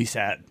really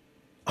sad.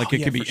 Like Oh, it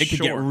yeah, could be, for it could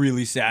get sure.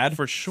 really sad.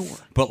 For sure.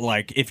 But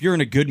like, if you're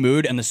in a good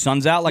mood and the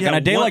sun's out, like on a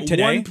day like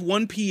today,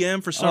 1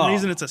 p.m. for some Oh.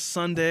 reason, it's a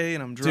Sunday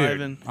and I'm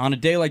driving. dude, on a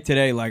day like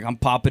today, like I'm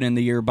popping in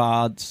the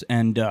earbuds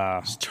and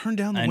Just turn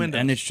down the window.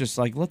 and it's just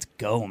like, let's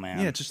go, man.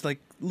 yeah, just like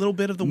a little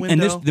bit of the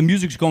window. and the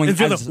music's going And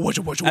feel the as, whoosh,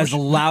 whoosh, as whoosh.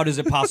 loud as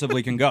it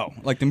possibly can go.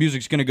 Like the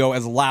music's gonna go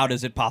as loud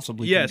as it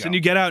possibly can yes, go. and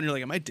you get out and you're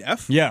like, am I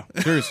deaf? Yeah,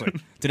 seriously.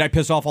 Did I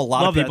piss off a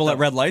lot Love of that, people at though.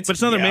 red lights? But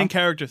it's another Yeah. main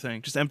character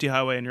thing. Just empty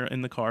highway and you're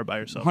in the car by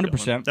yourself.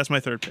 100%. That's my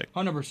third pick.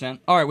 100%.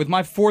 All right, with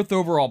my fourth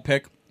overall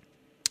pick,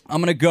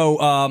 I'm gonna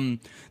go.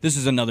 This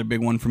is another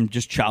big one from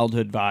just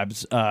childhood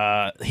vibes.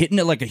 Hitting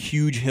it like a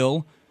huge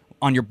hill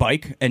on your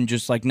bike and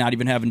just like not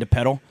even having to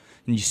pedal.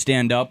 And you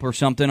stand up or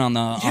something on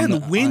the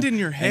the wind in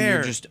your hair. And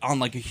you're just on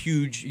like a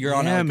huge. You're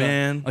on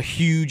man. a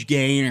huge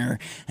gainer,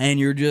 and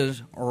you're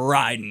just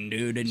riding,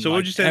 dude. And So like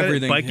what'd you say?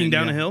 everything Biking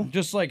down a hill?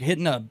 Just like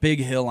hitting a big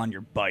hill on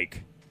your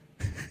bike.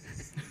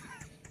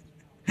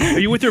 Are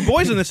you with your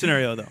boys in this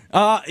scenario though?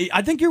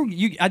 I think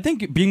I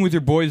think being with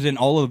your boys in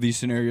all of these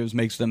scenarios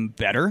makes them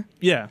better.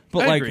 Yeah,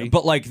 But I agree.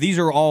 but these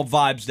are all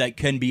vibes that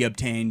can be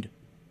obtained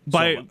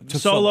by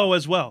solo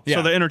as well. Yeah.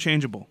 So they're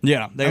interchangeable.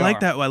 Yeah, they I like are.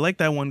 that. I like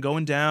that one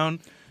going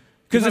down.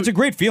 Because it's a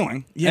great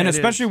feeling. Yeah, and it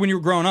especially is. when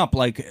you're growing up,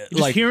 like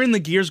Hearing the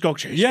gears go.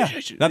 yeah,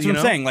 that's what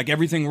I'm saying. Like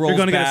everything rolls. You're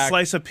going to get back. a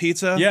slice of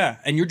pizza. Yeah,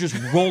 and you're just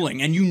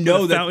rolling, and you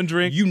know that fountain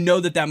drink. You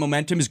know that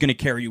momentum is going to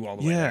carry you all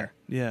the way Yeah. there.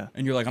 Yeah.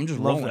 And you're like, I'm just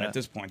Love rolling that. at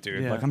this point,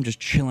 dude. Yeah. Like I'm just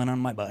chilling on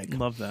my bike.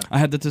 Love that. I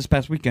had that this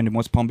past weekend in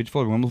West Palm Beach,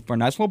 Florida. We went for a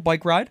nice little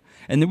bike ride,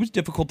 and it was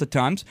difficult at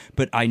times,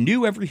 but I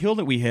knew every hill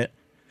that we hit,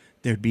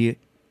 there'd be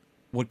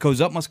what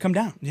goes up must come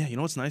down. Yeah. You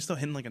know what's nice though?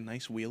 Hitting like a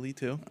nice wheelie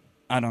too.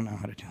 I don't know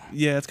how to do that.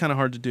 Yeah, it's kind of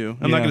hard to do.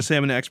 I'm not Yeah. going to say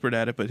I'm an expert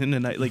at it, but in the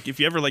night, like if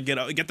you ever like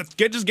just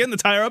getting the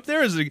tire up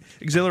there is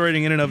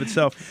exhilarating in and of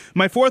itself.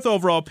 My fourth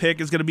overall pick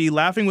is going to be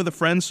laughing with a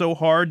friend so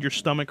hard your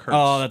stomach hurts.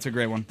 Oh, that's a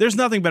great one. There's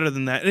nothing better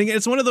than that. And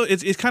it's one of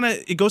those. It's kind of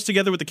it goes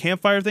together with the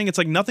campfire thing. It's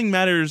like nothing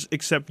matters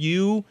except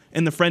you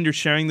and the friend you're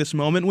sharing this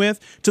moment with.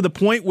 To the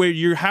point where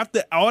you have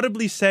to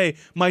audibly say,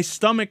 "My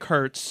stomach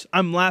hurts.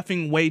 I'm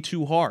laughing way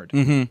too hard."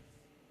 Mm-hmm.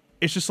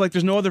 It's just like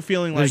there's no other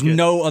feeling like it. There's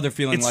no other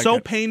feeling It's like so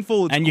it.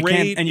 painful. It's and you great.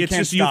 Can't, and you it's can't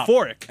just stop.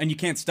 euphoric. And you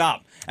can't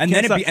stop. And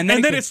Can't then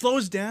stop. It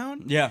slows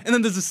down. Yeah. And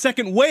then there's a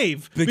second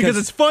wave because Because-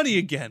 it's funny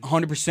again.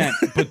 100%.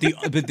 But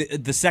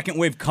the second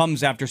wave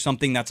comes after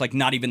something that's like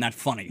not even that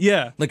funny.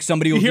 Yeah. Like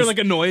somebody will You hear just, like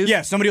a noise?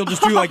 Yeah, somebody will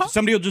just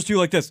do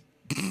like this.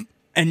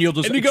 And you'll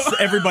just And you go-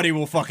 everybody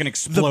will fucking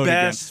explode. The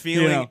best again.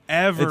 feeling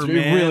ever, It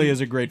man. really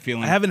is a great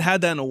feeling. I haven't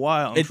had that in a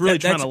while. I'm really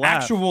trying to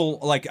laugh. Actual,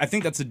 like I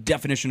think that's the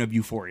definition of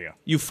euphoria.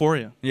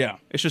 Euphoria. Yeah.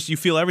 It's just you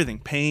feel everything.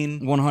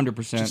 Pain.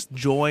 100%. Just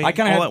joy, I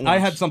kind all of at had, I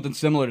once. had something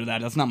similar to that.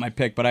 That's not my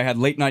pick, but I had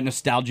late night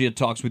nostalgia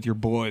talks with your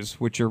boys,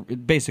 which are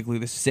basically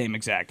the same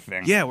exact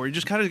thing. Yeah, where you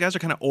just kind of guys are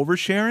kind of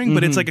oversharing,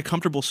 but it's like a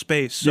comfortable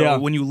space. So Yeah.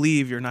 when you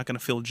leave, you're not going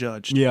to feel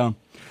judged. Yeah.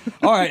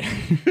 All right.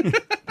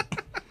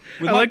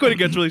 I like when it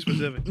gets really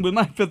specific. With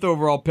my fifth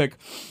overall pick,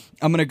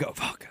 I'm gonna go.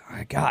 Fuck,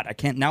 God, I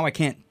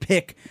can't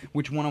pick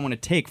which one I want to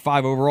take.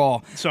 5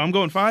 overall. So I'm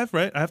going 5,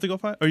 right? I have to go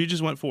 5, or you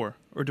just went 4,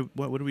 or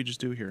what did we just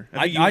do here?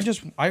 think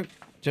you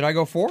Did I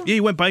go 4? yeah,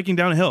 you went biking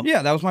down a hill.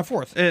 Yeah, that was my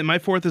 4th. And my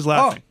 4th is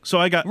laughing. So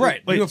I got right,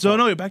 you Wait, have so 4.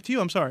 no, back to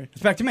you. I'm sorry.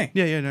 It's back to me.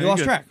 Yeah, no, you you're lost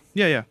good. track.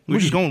 Yeah. We're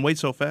just going way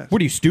so fast.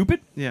 What are you,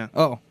 stupid? Yeah.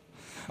 Oh,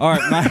 all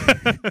right.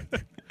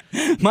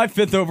 My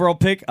 5th overall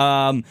pick.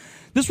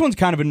 This one's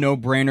kind of a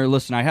no-brainer.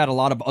 Listen, I had a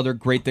lot of other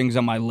great things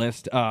on my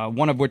list.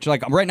 One of which,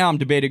 like right now, I'm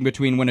debating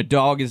between when a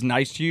dog is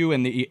nice to you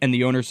and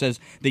the owner says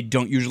they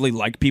don't usually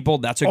like people.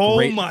 That's a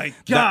great. Oh my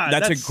God,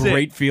 that's a sick.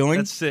 great feeling.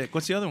 That's sick.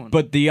 What's the other one?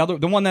 But the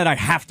one that I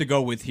have to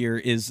go with here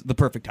is the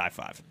perfect high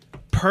five.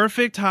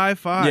 Perfect high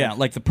five. Yeah,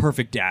 like the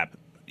perfect dab.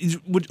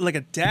 Like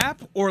a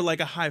dap or like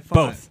a high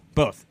five?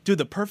 Both. Dude,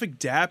 the perfect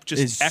dap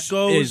just Is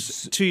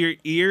echoes to your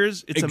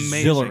ears. It's amazing.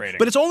 exhilarating.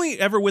 But it's only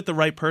ever with the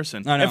right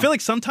person. I know. I feel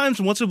like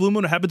sometimes once a blue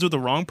moon it happens with the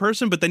wrong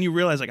person, but then you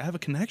realize like I have a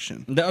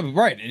connection.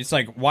 Right. It's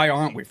like, why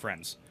aren't we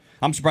friends?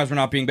 I'm surprised we're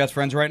not being best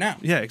friends right now.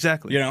 Yeah,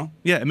 exactly. You know?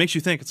 Yeah, it makes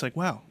you think. It's like,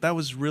 wow, that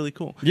was really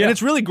cool. Yeah. And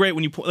it's really great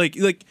when you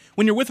like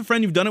when you're with a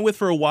friend you've done it with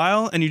for a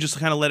while and you just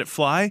kind of let it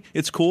fly.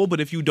 It's cool, but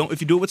if you do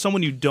it with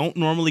someone you don't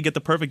normally get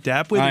the perfect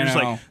dap with, I you're just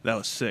know. like, that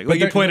was sick. Like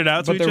you there- pointed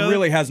out to but each there other.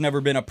 really has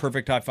never been a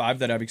perfect high five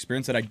that I've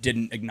experienced that I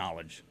didn't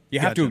acknowledge. You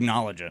have to Gotcha.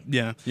 acknowledge it.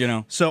 Yeah. You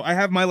know? So I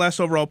have my last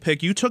overall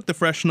pick. You took the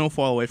fresh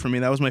snowfall away from me.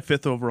 That was my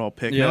 5th overall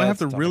pick. Yeah, now I have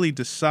to that's tough. really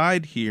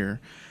decide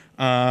here.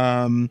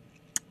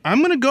 I'm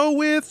going to go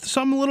with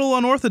something a little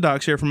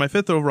unorthodox here for my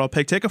 5th overall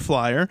pick. Take a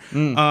flyer.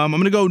 I'm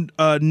going to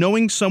go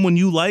knowing someone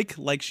you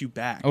likes you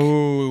back.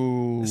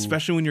 Oh.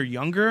 Especially when you're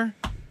younger.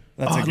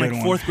 That's a in good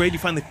like one. 4th grade, you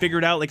finally figure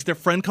it out. Like their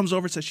friend comes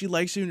over and says she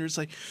likes you, and you're just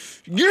like,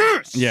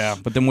 yes! Yeah,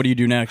 but then what do you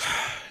do next?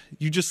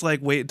 You just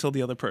like wait until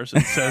the other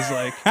person says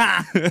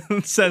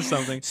like says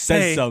something.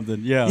 Says Hey.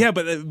 something, yeah. Yeah,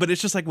 but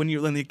it's just like when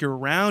you're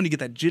around, you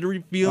get that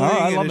jittery feeling. Oh,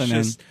 I and love it's it,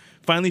 man. just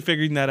finally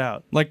figuring that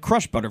out. Like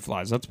crush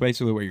butterflies. That's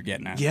basically what you're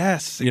getting at.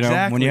 Yes, You know,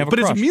 exactly. when you have a but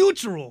crush. it's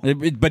mutual.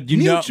 But you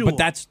Mutual. know, but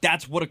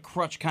that's what a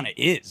crush kind of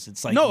is.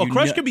 It's like No, a you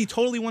crush know- could be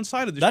totally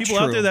one-sided. There's That's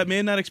people out true. there that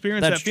may not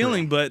experience That's that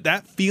feeling, true. but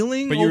that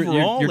feeling But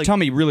overall, your like,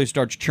 tummy really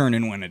starts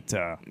churning when it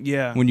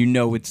Yeah. when you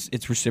know it's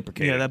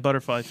reciprocated. yeah, that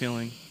butterfly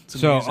feeling.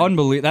 So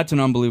amazing. That's an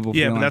unbelievable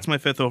Yeah, feeling. but that's my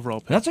 5th overall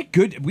pick. That's a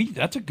good. We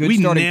nailed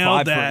starting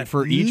five that.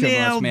 for each of us,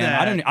 Nailed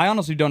man. that. I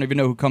honestly don't even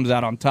know who comes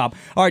out on top.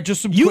 All right,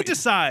 just some. You quick,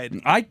 decide.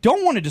 I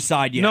don't want to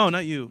decide yet. No,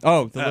 not you.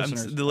 Oh, the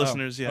listeners. The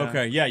listeners, yeah.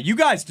 Okay, yeah. You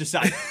guys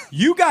decide.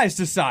 You guys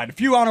decide. A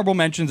few honorable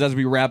mentions as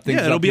we wrap things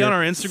up. Yeah, it'll be here. on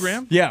our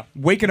Instagram. Yeah,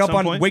 waking At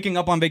some point.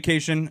 up on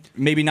vacation,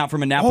 maybe not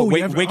from a nap, Oh, but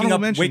yeah, waking honorable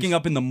up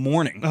mentions. in the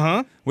morning.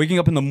 Uh-huh. Waking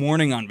up in the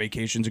morning on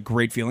vacation is a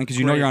great feeling because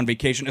you know Great. you're on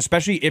vacation,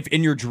 especially if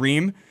in your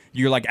dream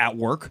you're like at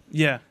work.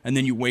 Yeah. And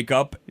then you wake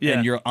up Yeah.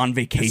 and you're on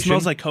vacation. It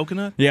smells like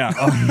coconut. Yeah,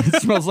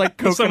 it smells like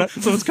coconut.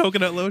 So it's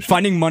coconut lotion.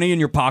 Finding money in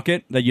your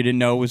pocket that you didn't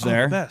know was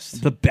there. the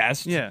best. The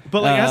best. Yeah,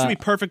 but like it has to be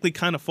perfectly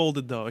kind of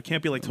folded though. It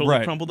can't be like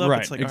totally crumpled up.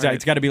 Right, It's like exactly.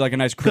 It's got to be like a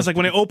nice. Because like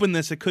when I open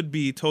this, it could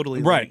be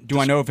totally Right. Like, Do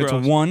I know if it's a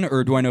gross. 1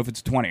 or do I know if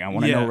it's 20? I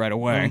want to Yeah. know right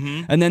away.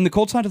 Mhm. And then the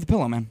cold side of the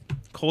pillow, man.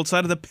 Cold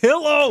side of the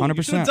pillow. 100%.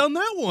 You should have done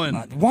that one.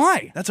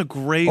 Why? That's a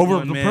great Over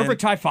one, the man.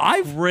 perfect high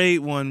five?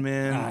 Great one,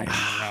 man.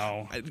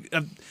 I don't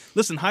know.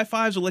 Listen, high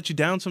fives will let you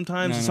down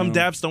sometimes. and Some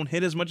dabs don't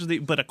hit as much as they.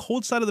 But a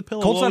cold side of the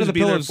pillow Cold will side always of the be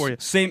pillow there is for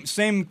you.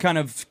 same kind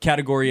of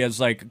category as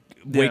like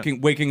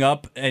waking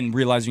up and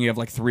realizing you have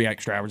like 3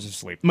 extra hours of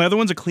sleep. My other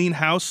one's a clean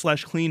house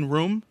 / clean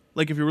room.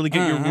 Like if you really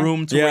get your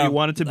room to Yeah, where you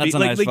want it to be, that's a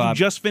like, nice like you vibe.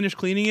 just finished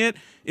cleaning it,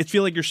 it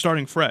feel like you're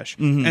starting fresh.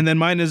 Mm-hmm. And then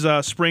mine is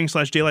spring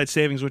 / daylight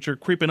savings, which are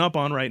creeping up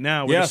on right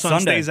now. Where Yeah, the sun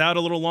Sunday. stays out a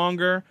little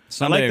longer.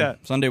 Sunday, I like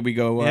that. Sunday we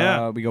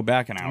go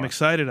back an hour. I'm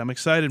excited. I'm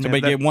excited, man. Somebody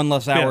That- get 1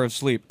 less hour yeah. of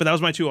sleep. But that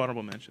was my 2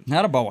 honorable mentions.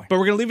 Not a boy. But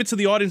we're going to leave it to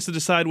the audience to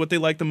decide what they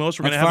like the most.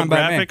 We're going to That's have a fine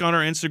by me. graphic on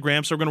our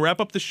Instagram. So we're going to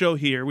wrap up the show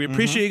here. We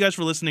appreciate you guys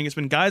for listening. It's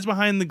been Guys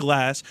Behind the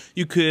Glass.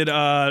 You could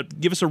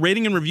give us a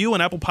rating and review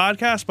on Apple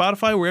Podcasts,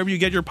 Spotify, wherever you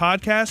get your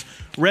podcasts.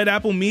 Red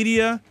Apple Media.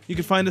 You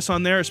can find us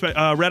on there.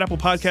 Red Apple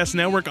Podcast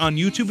Network on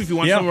YouTube if you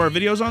want Yeah. some of our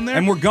videos on there.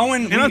 And we're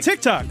going... And on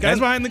TikTok. Guys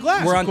and Behind the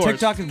Glass. We're of on course.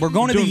 TikTok. We're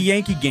going to the Doing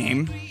Yankee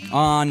game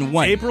on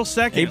when? April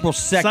 2nd. April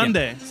 2nd.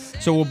 Sunday.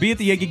 So we'll be at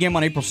the Yankee game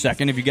on April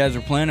 2nd. If you guys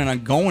are planning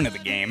on going to the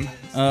game,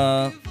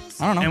 I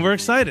don't know. And we're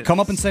excited. Come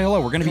up and say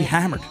hello. We're going to be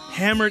hammered.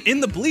 Hammered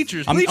in the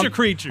bleachers. I'm- Bleacher I'm-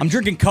 creatures. I'm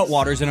drinking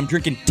Cutwaters, and I'm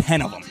drinking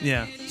 10 of them.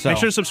 Yeah. So- Make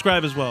sure to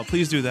subscribe as well.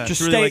 Please do that. Just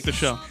really stay, like the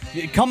show.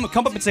 Come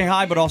up and say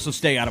hi, but also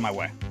stay out of my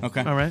way.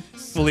 Okay? All right.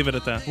 We'll leave it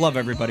at that. Love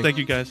everybody. Thank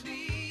you, guys.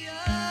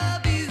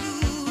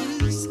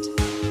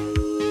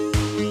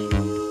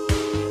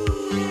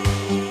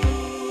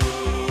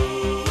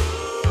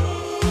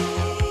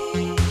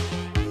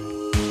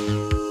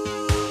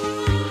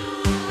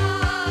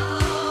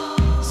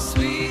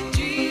 Sweet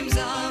dreams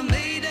are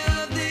made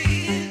of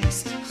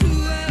this.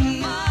 Who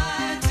am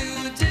I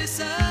to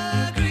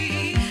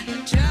disagree?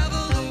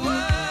 Travel the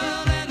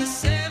world and the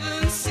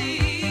 7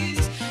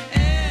 seas.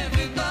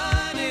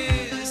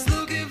 Everybody's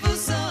looking for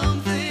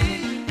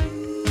something.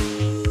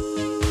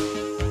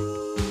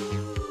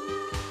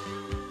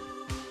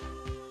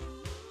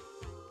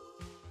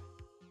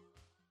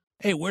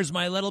 Hey, where's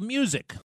my little music?